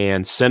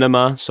and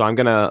cinema. So I'm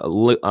going to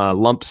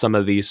lump some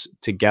of these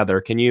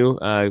together. Can you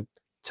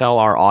tell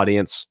our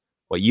audience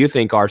what you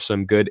think are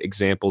some good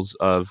examples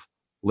of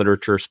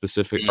literature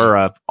specific or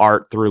of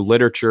art through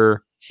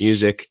literature,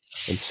 music,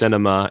 and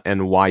cinema,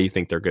 and why you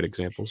think they're good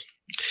examples?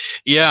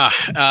 Yeah,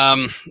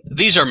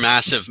 these are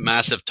massive,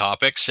 massive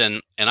topics,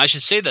 and I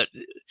should say that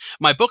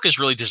my book is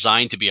really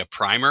designed to be a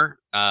primer.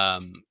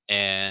 And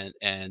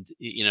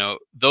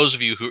those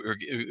of you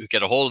who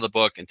get a hold of the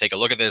book and take a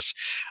look at this,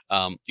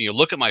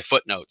 look at my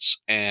footnotes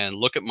and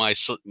look at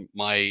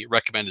my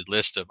recommended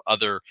list of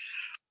other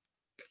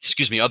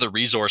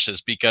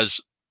resources,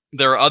 because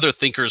there are other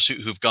thinkers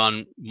who've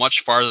gone much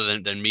farther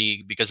than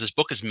me, because this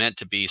book is meant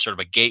to be sort of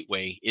a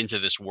gateway into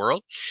this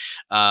world.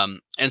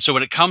 And so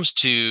when it comes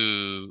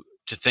to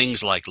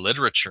things like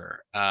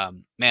literature,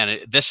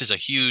 this is a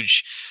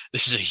huge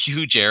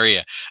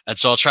area. And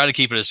so I'll try to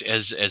keep it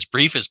as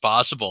brief as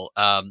possible.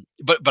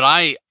 But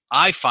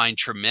I find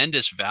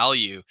tremendous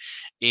value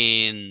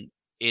in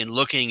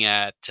looking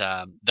at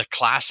the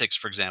classics,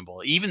 for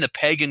example, even the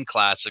pagan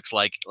classics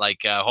like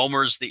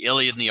Homer's The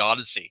Iliad and the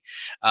Odyssey,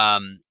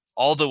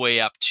 all the way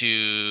up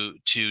to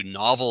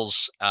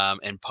novels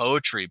and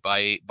poetry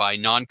by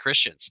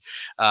non-Christians.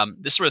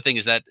 This sort of thing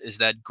is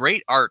that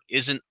great art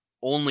isn't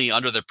only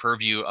under the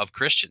purview of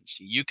Christians.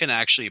 You can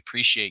actually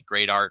appreciate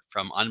great art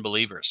from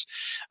unbelievers.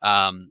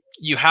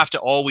 You have to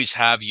always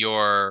have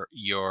your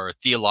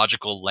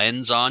theological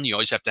lens on. You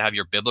always have to have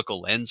your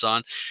biblical lens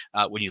on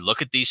when you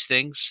look at these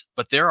things.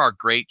 But there are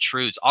great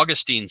truths.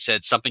 Augustine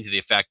said something to the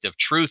effect of,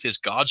 truth is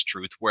God's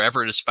truth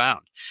wherever it is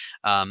found.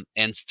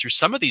 And through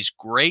some of these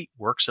great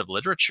works of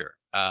literature,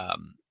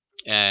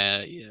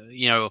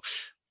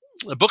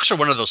 books are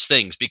one of those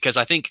things, because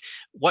I think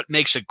what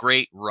makes a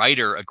great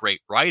writer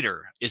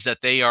is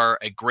that they are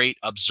a great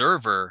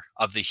observer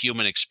of the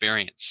human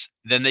experience.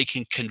 Then they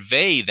can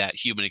convey that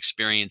human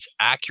experience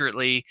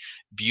accurately,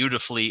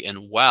 beautifully,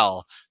 and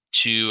well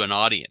to an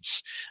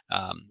audience.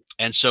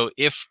 And so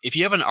if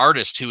you have an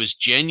artist who is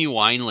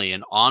genuinely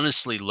and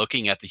honestly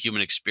looking at the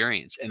human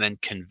experience and then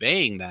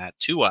conveying that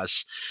to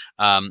us,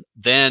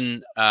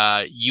 then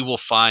you will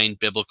find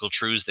biblical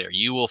truths there.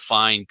 You will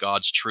find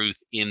God's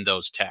truth in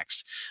those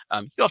texts.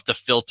 You have to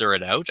filter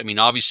it out. I mean,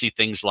 obviously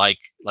things like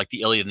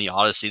the Iliad and the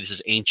Odyssey, this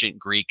is ancient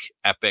Greek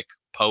epic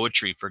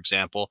poetry, for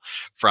example,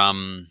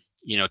 from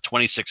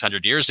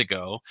 2,600 years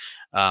ago,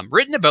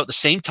 written about the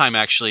same time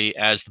actually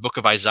as the book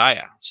of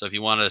Isaiah. So if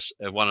you want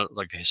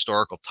like a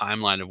historical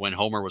timeline of when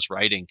Homer was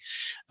writing,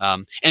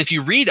 and if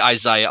you read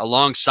Isaiah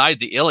alongside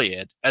the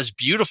Iliad, as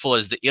beautiful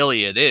as the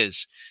Iliad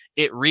is,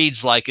 it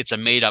reads like it's a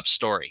made-up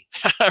story,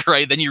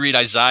 right? Then you read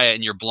Isaiah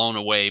and you're blown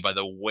away by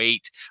the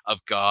weight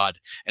of God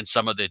and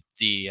some of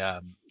the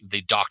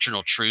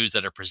doctrinal truths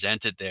that are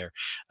presented there.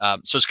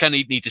 So it's kind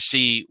of neat to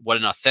see what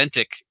an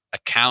authentic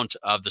account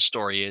of the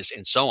story is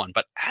and so on.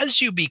 But as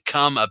you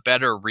become a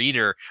better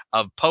reader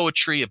of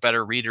poetry, a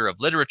better reader of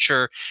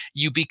literature,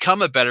 you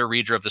become a better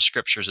reader of the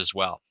scriptures as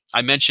well.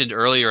 I mentioned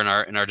earlier in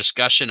our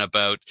discussion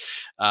about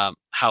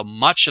how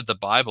much of the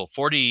Bible,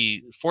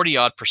 40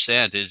 odd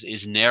percent,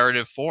 is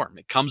narrative form.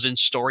 It comes in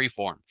story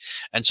form.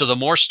 And so the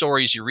more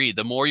stories you read,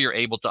 the more you're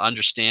able to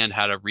understand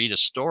how to read a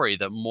story,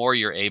 the more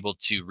you're able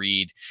to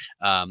read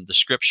the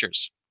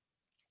scriptures.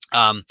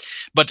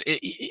 But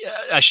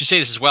I should say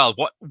this as well.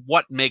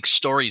 What makes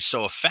stories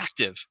so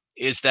effective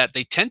is that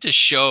they tend to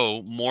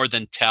show more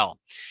than tell.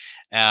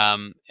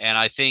 And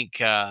I think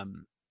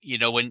when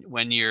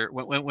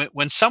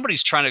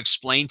somebody's trying to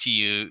explain to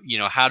you,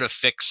 how to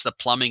fix the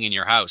plumbing in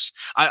your house,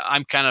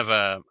 I'm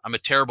a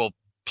terrible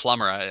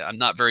plumber. I'm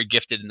not very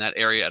gifted in that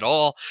area at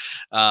all.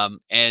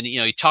 And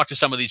you talk to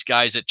some of these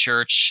guys at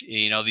church,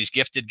 these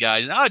gifted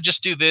guys,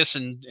 just do this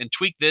and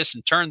tweak this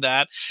and turn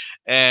that,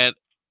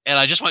 and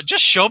I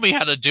just show me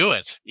how to do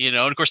it, And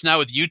of course, now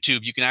with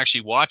YouTube, you can actually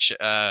watch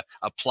a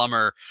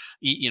plumber,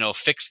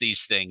 fix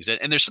these things.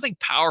 And there's something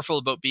powerful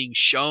about being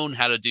shown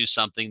how to do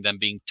something than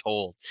being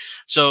told.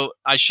 So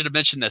I should have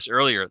mentioned this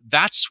earlier.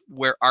 That's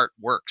where art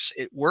works.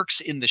 It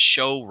works in the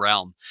show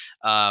realm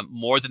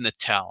more than the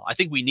tell. I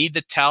think we need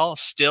the tell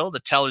still. The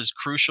tell is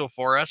crucial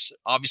for us.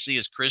 Obviously,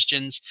 as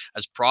Christians,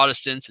 as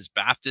Protestants, as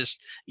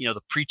Baptists,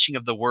 the preaching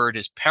of the word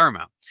is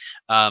paramount.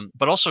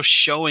 But also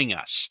showing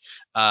us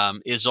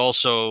is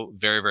also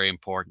very, very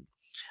important.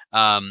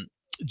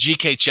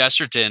 G.K.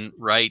 Chesterton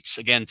writes,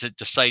 again,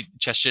 to cite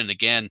Chesterton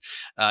again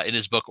in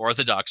his book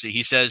Orthodoxy,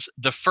 he says,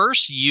 "The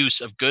first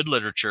use of good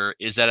literature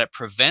is that it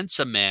prevents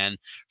a man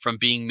from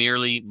being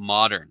merely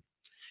modern.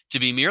 To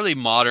be merely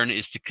modern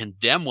is to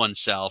condemn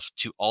oneself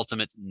to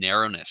ultimate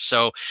narrowness."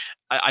 So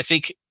I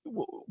think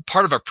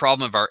part of our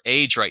problem of our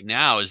age right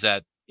now is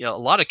that a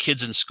lot of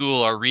kids in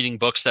school are reading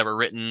books that were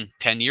written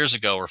 10 years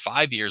ago or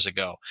 5 years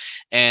ago,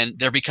 and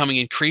they're becoming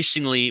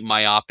increasingly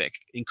myopic,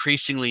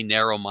 increasingly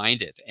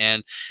narrow-minded.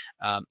 And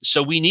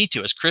so we need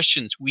to, as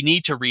Christians, we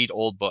need to read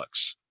old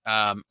books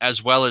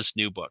as well as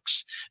new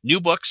books. New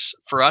books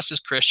for us as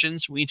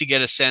Christians, we need to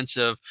get a sense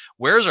of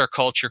where is our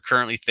culture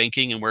currently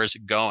thinking and where is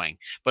it going.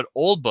 But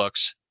old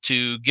books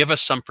to give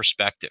us some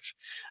perspective.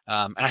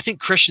 And I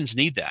think Christians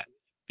need that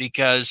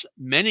because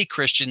many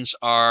Christians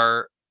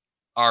are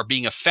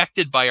being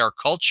affected by our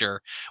culture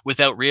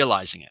without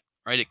realizing it,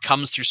 right? It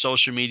comes through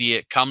social media,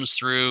 it comes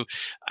through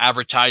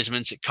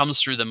advertisements, it comes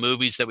through the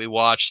movies that we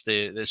watch,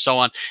 the so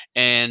on.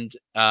 And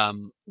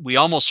we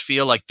almost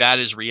feel like that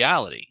is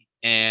reality.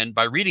 And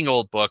by reading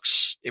old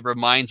books, it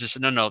reminds us,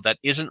 no, that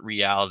isn't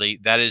reality.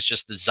 That is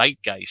just the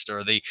zeitgeist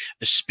or the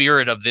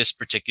spirit of this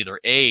particular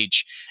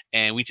age.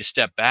 And we need to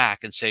step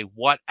back and say,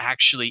 what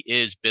actually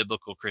is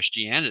biblical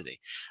Christianity?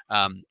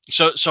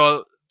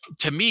 So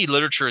to me,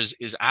 literature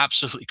is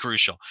absolutely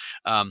crucial.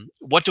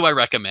 What do I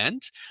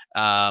recommend?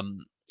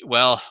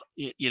 Well,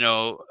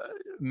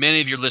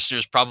 many of your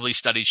listeners probably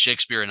studied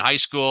Shakespeare in high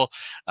school,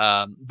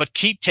 but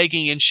keep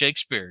taking in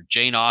Shakespeare,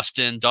 Jane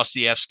Austen,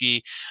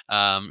 Dostoevsky.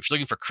 If you're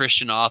looking for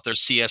Christian authors,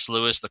 C.S.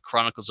 Lewis, The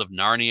Chronicles of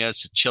Narnia,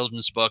 it's a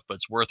children's book, but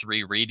it's worth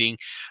rereading.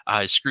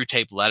 His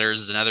Screwtape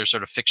Letters is another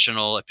sort of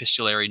fictional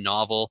epistolary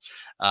novel.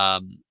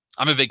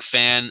 I'm a big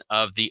fan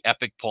of the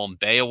epic poem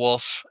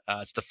Beowulf.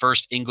 It's the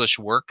first English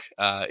work.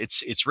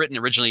 It's written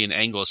originally in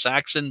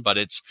Anglo-Saxon, but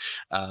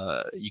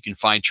you can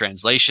find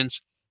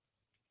translations.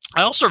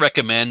 I also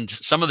recommend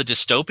some of the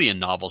dystopian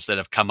novels that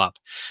have come up,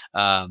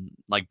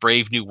 like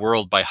Brave New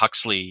World by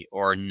Huxley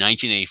or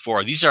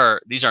 1984. These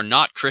are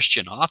not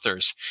Christian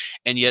authors,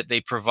 and yet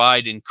they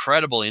provide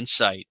incredible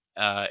insight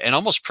and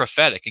almost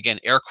prophetic, again,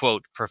 air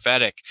quote,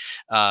 prophetic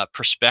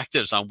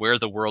perspectives on where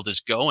the world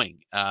is going,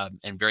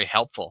 and very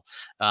helpful.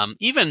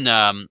 Even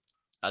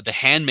The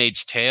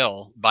Handmaid's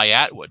Tale by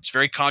Atwood. It's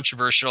very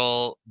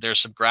controversial. There's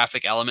some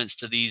graphic elements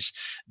to these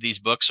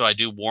books, so I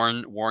do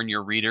warn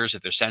your readers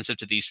if they're sensitive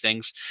to these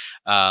things.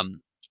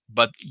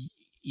 But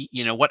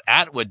what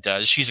Atwood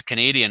does, she's a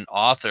Canadian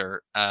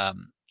author.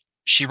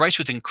 She writes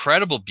with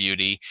incredible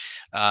beauty,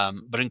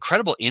 but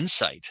incredible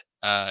insight.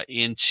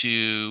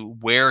 into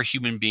where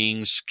human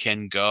beings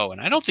can go.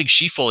 And I don't think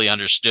she fully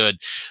understood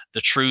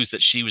the truth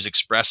that she was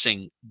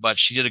expressing, but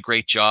she did a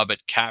great job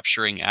at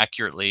capturing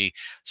accurately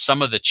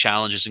some of the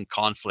challenges and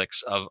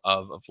conflicts of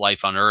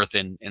life on Earth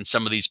and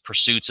some of these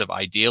pursuits of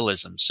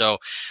idealism. So,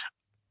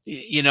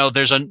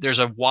 there's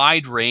a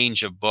wide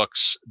range of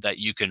books that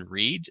you can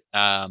read.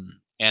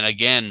 And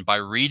again, by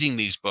reading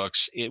these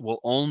books, it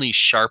will only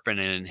sharpen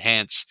and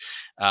enhance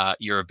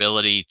your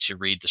ability to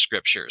read the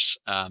scriptures,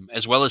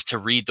 as well as to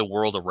read the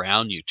world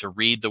around you, to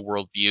read the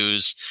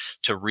worldviews,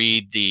 to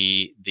read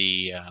the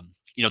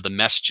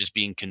messages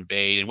being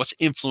conveyed and what's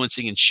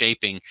influencing and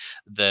shaping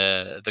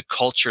the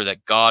culture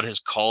that God has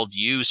called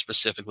you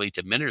specifically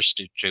to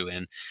minister to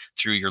in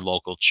through your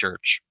local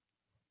church.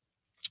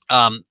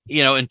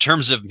 In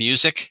terms of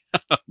music,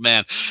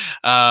 man,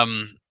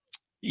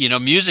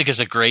 music is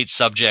a great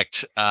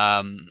subject.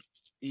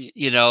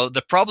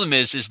 The problem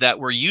is that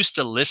we're used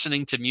to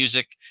listening to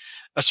music.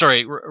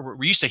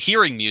 We're used to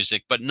hearing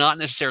music, but not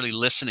necessarily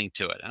listening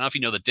to it. I don't know if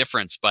you know the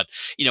difference, but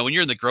when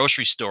you're in the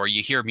grocery store,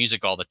 you hear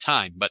music all the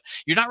time, but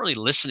you're not really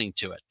listening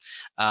to it.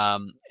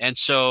 And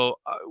so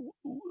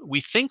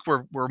we think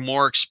we're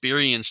more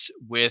experienced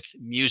with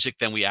music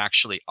than we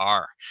actually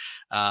are.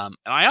 And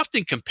I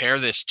often compare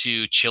this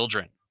to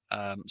children.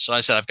 So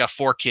I said, I've got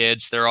 4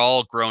 kids. They're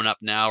all grown up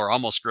now or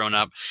almost grown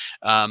up.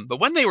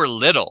 But when they were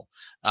little,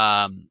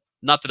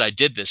 not that I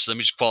did this, so let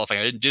me just qualify, I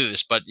didn't do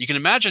this, but you can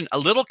imagine a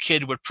little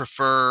kid would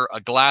prefer a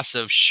glass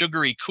of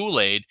sugary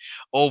Kool-Aid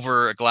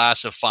over a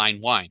glass of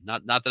fine wine.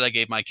 Not that I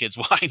gave my kids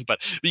wine,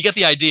 but you get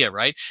the idea,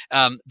 right?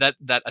 That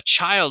a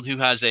child who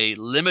has a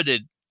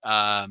limited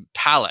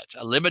palate,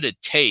 a limited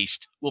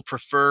taste, will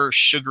prefer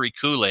sugary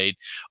Kool-Aid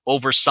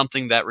over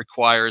something that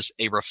requires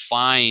a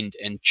refined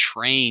and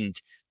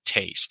trained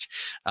taste.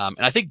 And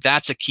I think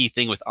that's a key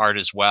thing with art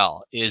as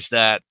well, is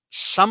that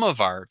some of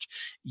art,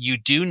 you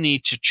do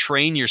need to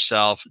train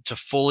yourself to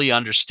fully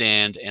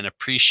understand and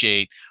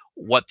appreciate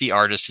what the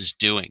artist is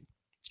doing.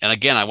 And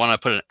again, I want to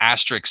put an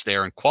asterisk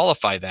there and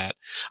qualify that.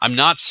 I'm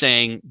not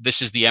saying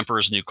this is the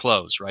emperor's new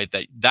clothes, right?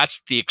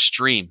 That's the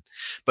extreme.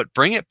 But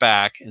bring it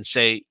back and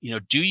say,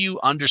 do you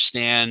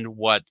understand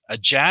what a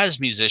jazz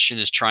musician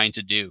is trying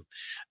to do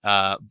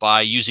by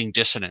using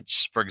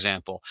dissonance, for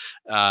example?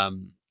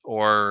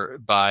 Or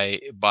by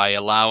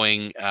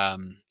allowing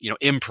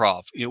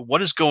improv.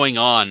 What is going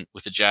on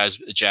with a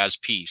jazz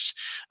piece,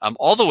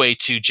 all the way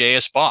to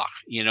J.S. Bach,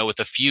 with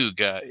a fugue,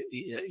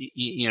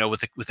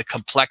 with the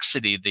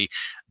complexity,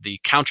 the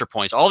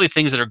counterpoints, all the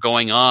things that are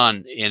going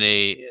on in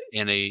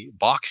a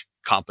Bach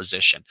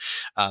composition.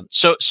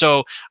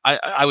 So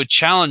I would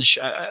challenge,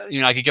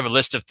 I could give a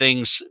list of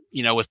things,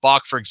 with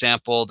Bach, for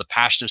example, the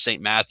Passion of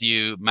St.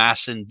 Matthew,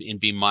 Mass in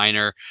B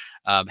minor,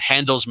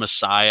 Handel's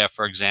Messiah,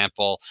 for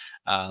example.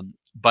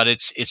 But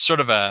it's sort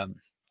of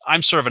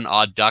I'm sort of an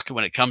odd duck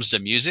when it comes to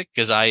music,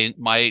 because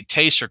my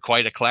tastes are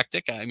quite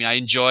eclectic. I mean, I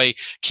enjoy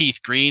Keith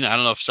Green. I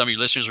don't know if some of your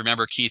listeners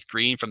remember Keith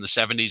Green from the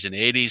 70s and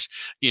 80s,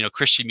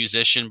 Christian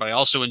musician, but I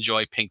also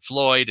enjoy Pink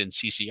Floyd and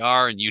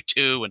CCR and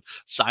U2 and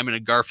Simon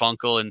and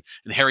Garfunkel and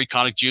Harry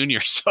Connick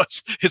Jr. So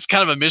it's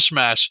kind of a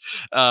mishmash.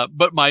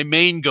 But my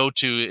main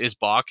go-to is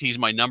Bach. He's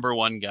my number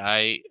one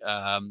guy.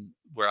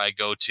 Where I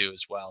go to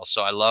as well.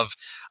 So I love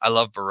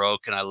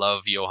Baroque and I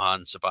love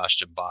Johann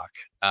Sebastian Bach.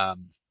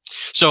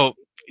 So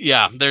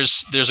yeah,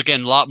 there's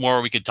again a lot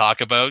more we could talk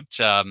about,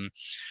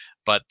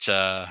 but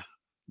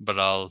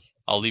I'll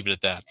leave it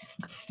at that.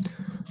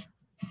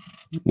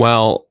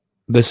 Well,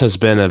 this has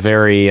been a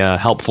very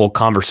helpful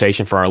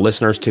conversation for our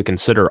listeners to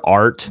consider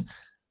art.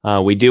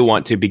 We do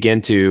want to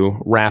begin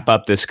to wrap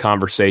up this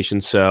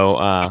conversation. So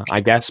I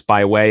guess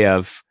by way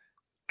of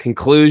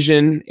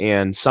conclusion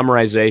and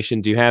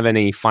summarization, do you have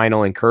any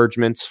final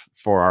encouragements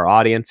for our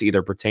audience,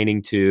 either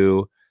pertaining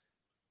to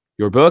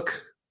your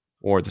book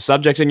or the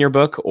subjects in your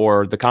book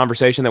or the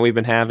conversation that we've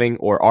been having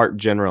or art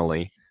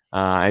generally?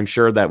 I'm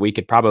sure that we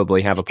could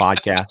probably have a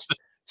podcast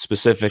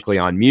specifically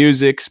on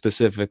music,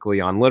 specifically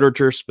on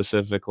literature,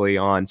 specifically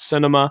on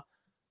cinema.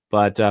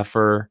 But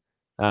for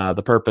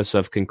the purpose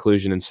of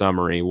conclusion and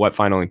summary, what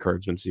final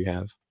encouragements do you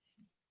have?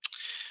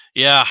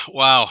 Yeah.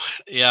 Wow.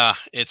 Yeah.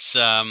 It's,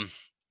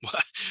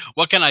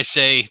 what can I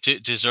say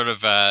to sort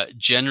of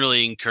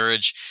generally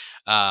encourage?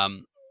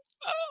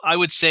 I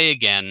would say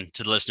again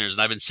to the listeners,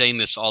 and I've been saying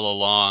this all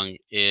along,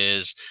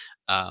 is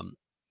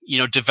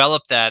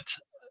develop that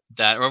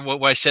or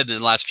what I said in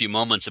the last few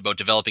moments about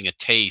developing a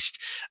taste.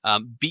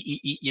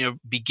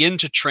 Begin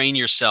to train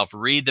yourself.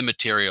 Read the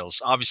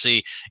materials.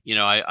 Obviously,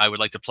 I would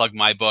like to plug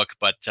my book,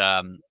 but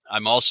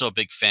I'm also a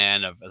big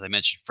fan of, as I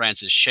mentioned,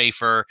 Francis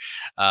Schaeffer.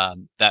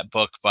 That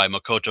book by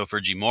Makoto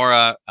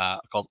Fujimura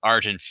called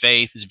Art and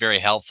Faith is very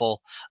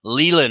helpful.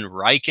 Leland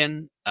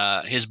Ryken,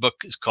 his book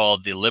is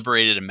called The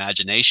Liberated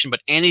Imagination,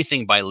 but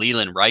anything by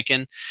Leland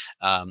Ryken.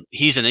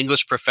 He's an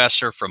English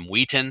professor from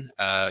Wheaton.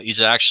 He's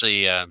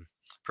actually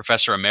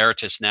professor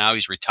emeritus now.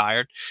 He's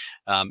retired.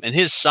 And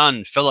his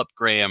son, Philip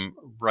Graham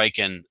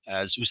Ryken,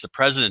 who's the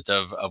president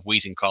of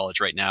Wheaton College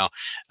right now.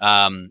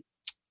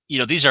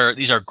 These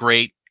are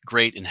great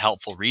great and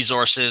helpful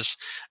resources.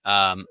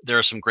 There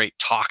are some great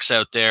talks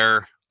out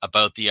there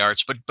about the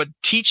arts, but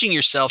teaching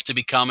yourself to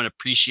become an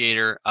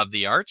appreciator of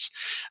the arts.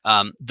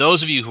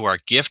 Those of you who are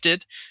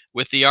gifted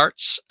with the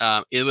arts,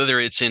 whether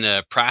it's in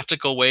a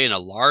practical way, in a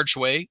large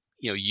way,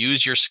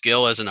 use your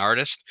skill as an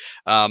artist.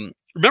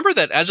 Remember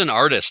that as an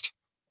artist,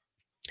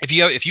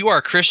 if you are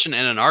a Christian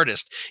and an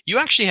artist, you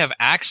actually have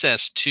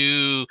access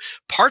to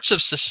parts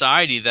of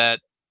society that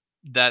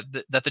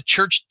the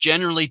church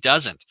generally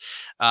doesn't.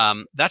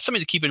 That's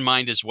something to keep in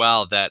mind as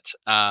well, that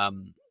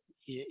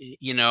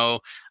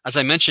as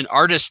I mentioned,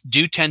 artists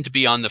do tend to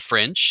be on the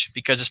fringe,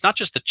 because it's not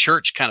just the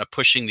church kind of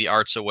pushing the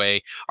arts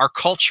away. Our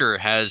culture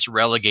has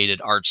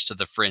relegated arts to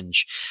the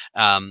fringe.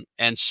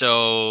 And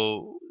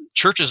so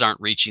churches aren't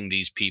reaching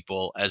these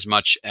people as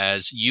much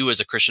as you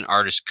as a Christian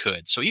artist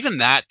could. So even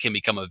that can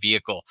become a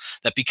vehicle,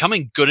 that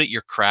becoming good at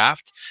your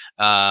craft,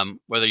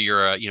 whether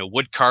you're a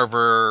wood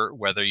carver,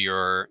 whether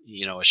you're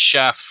a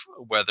chef,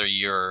 whether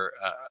you're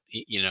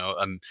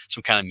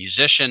some kind of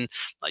musician,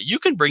 you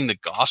can bring the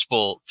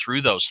gospel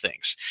through those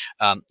things.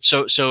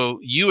 So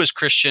you as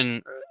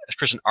Christian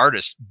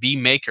artists, be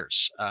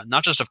makers,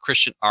 not just of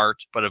Christian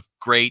art, but of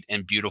great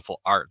and beautiful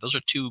art. Those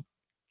are two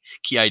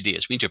key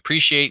ideas. We need to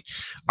appreciate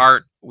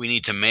art. We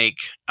need to make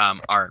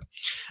art.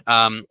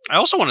 I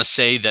also want to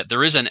say that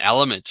there is an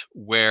element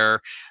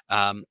where,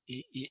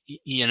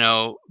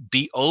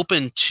 be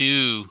open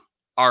to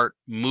art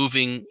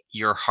moving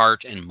your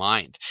heart and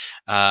mind,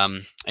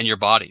 and your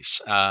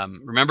bodies.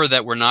 Remember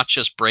that we're not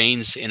just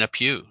brains in a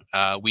pew.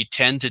 We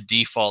tend to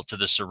default to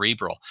the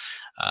cerebral,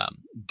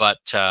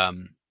 but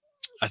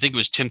I think it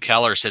was Tim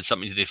Keller said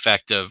something to the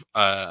effect of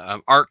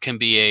art can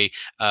be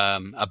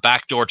a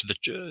backdoor to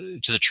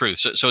the truth.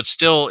 So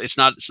it's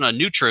not a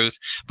new truth,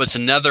 but it's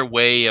another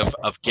way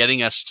of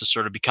getting us to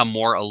sort of become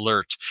more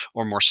alert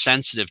or more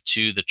sensitive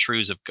to the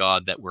truths of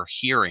God that we're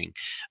hearing,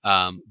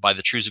 by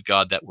the truths of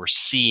God that we're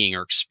seeing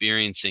or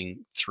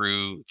experiencing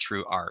through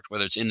art,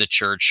 whether it's in the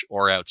church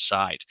or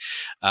outside.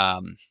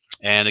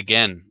 And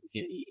again,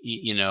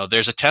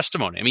 there's a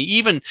testimony. I mean,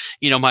 even,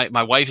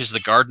 my wife is the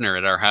gardener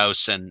at our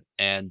house, and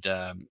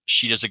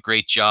she does a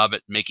great job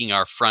at making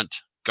our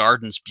front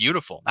gardens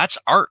beautiful. That's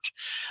art.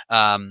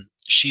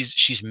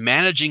 She's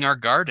managing our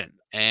garden,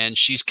 and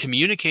she's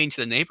communicating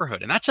to the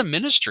neighborhood, and that's a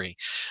ministry.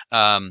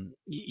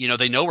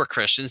 They know we're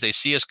Christians. They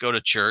see us go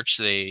to church.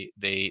 They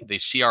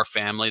see our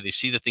family. They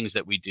see the things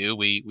that we do.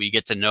 We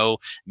get to know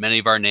many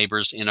of our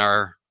neighbors in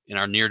our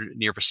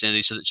near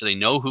vicinity, so they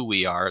know who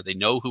we are, they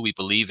know who we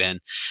believe in,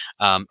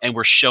 and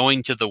we're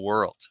showing to the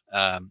world.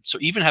 So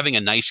even having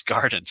a nice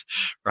garden,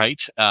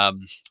 right?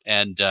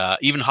 And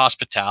even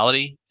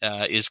hospitality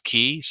is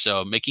key.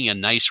 So making a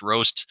nice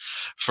roast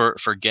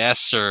for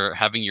guests, or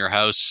having your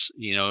house,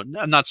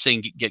 I'm not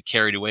saying get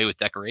carried away with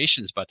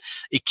decorations, but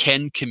it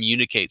can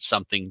communicate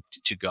something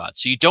to God.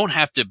 So you don't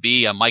have to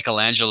be a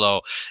Michelangelo,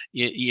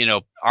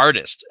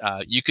 artist.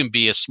 You can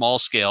be a small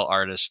scale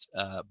artist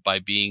by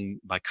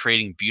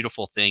creating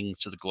beautiful things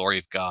to the glory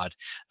of God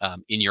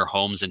in your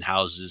homes and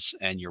houses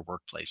and your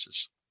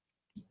workplaces.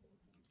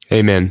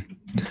 Amen.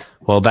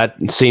 Well,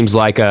 that seems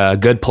like a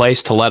good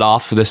place to let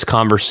off this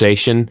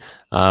conversation.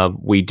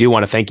 We do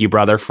want to thank you,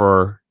 brother,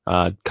 for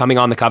coming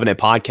on the Covenant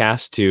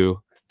Podcast to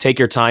take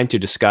your time to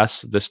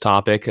discuss this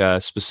topic,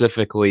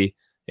 specifically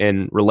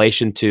in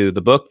relation to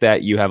the book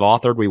that you have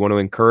authored. We want to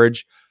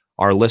encourage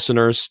our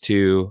listeners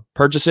to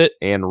purchase it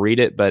and read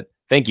it. But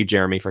thank you,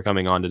 Jeremy, for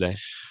coming on today.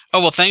 Oh,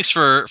 well, thanks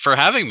for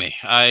having me.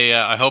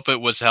 I hope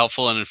it was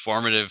helpful and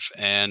informative,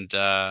 and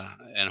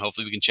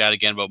hopefully we can chat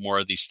again about more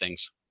of these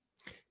things.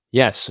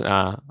 Yes.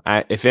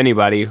 If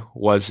anybody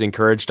was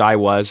encouraged, I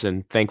was,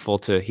 and thankful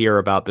to hear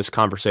about this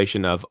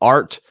conversation of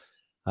art.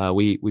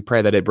 We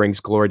pray that it brings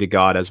glory to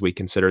God as we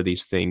consider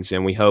these things,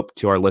 and we hope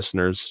to our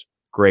listeners,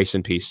 grace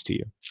and peace to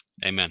you.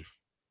 Amen.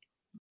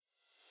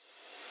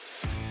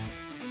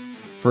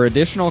 For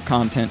additional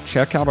content,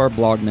 check out our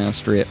blog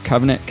ministry at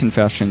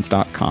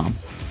covenantconfessions.com.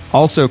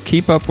 Also,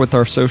 keep up with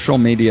our social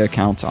media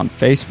accounts on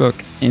Facebook,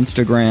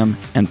 Instagram,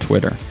 and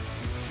Twitter.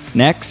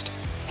 Next,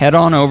 head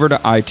on over to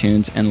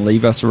iTunes and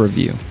leave us a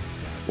review.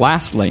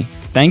 Lastly,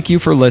 thank you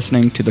for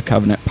listening to the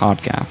Covenant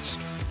Podcast.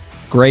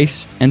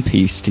 Grace and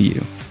peace to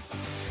you.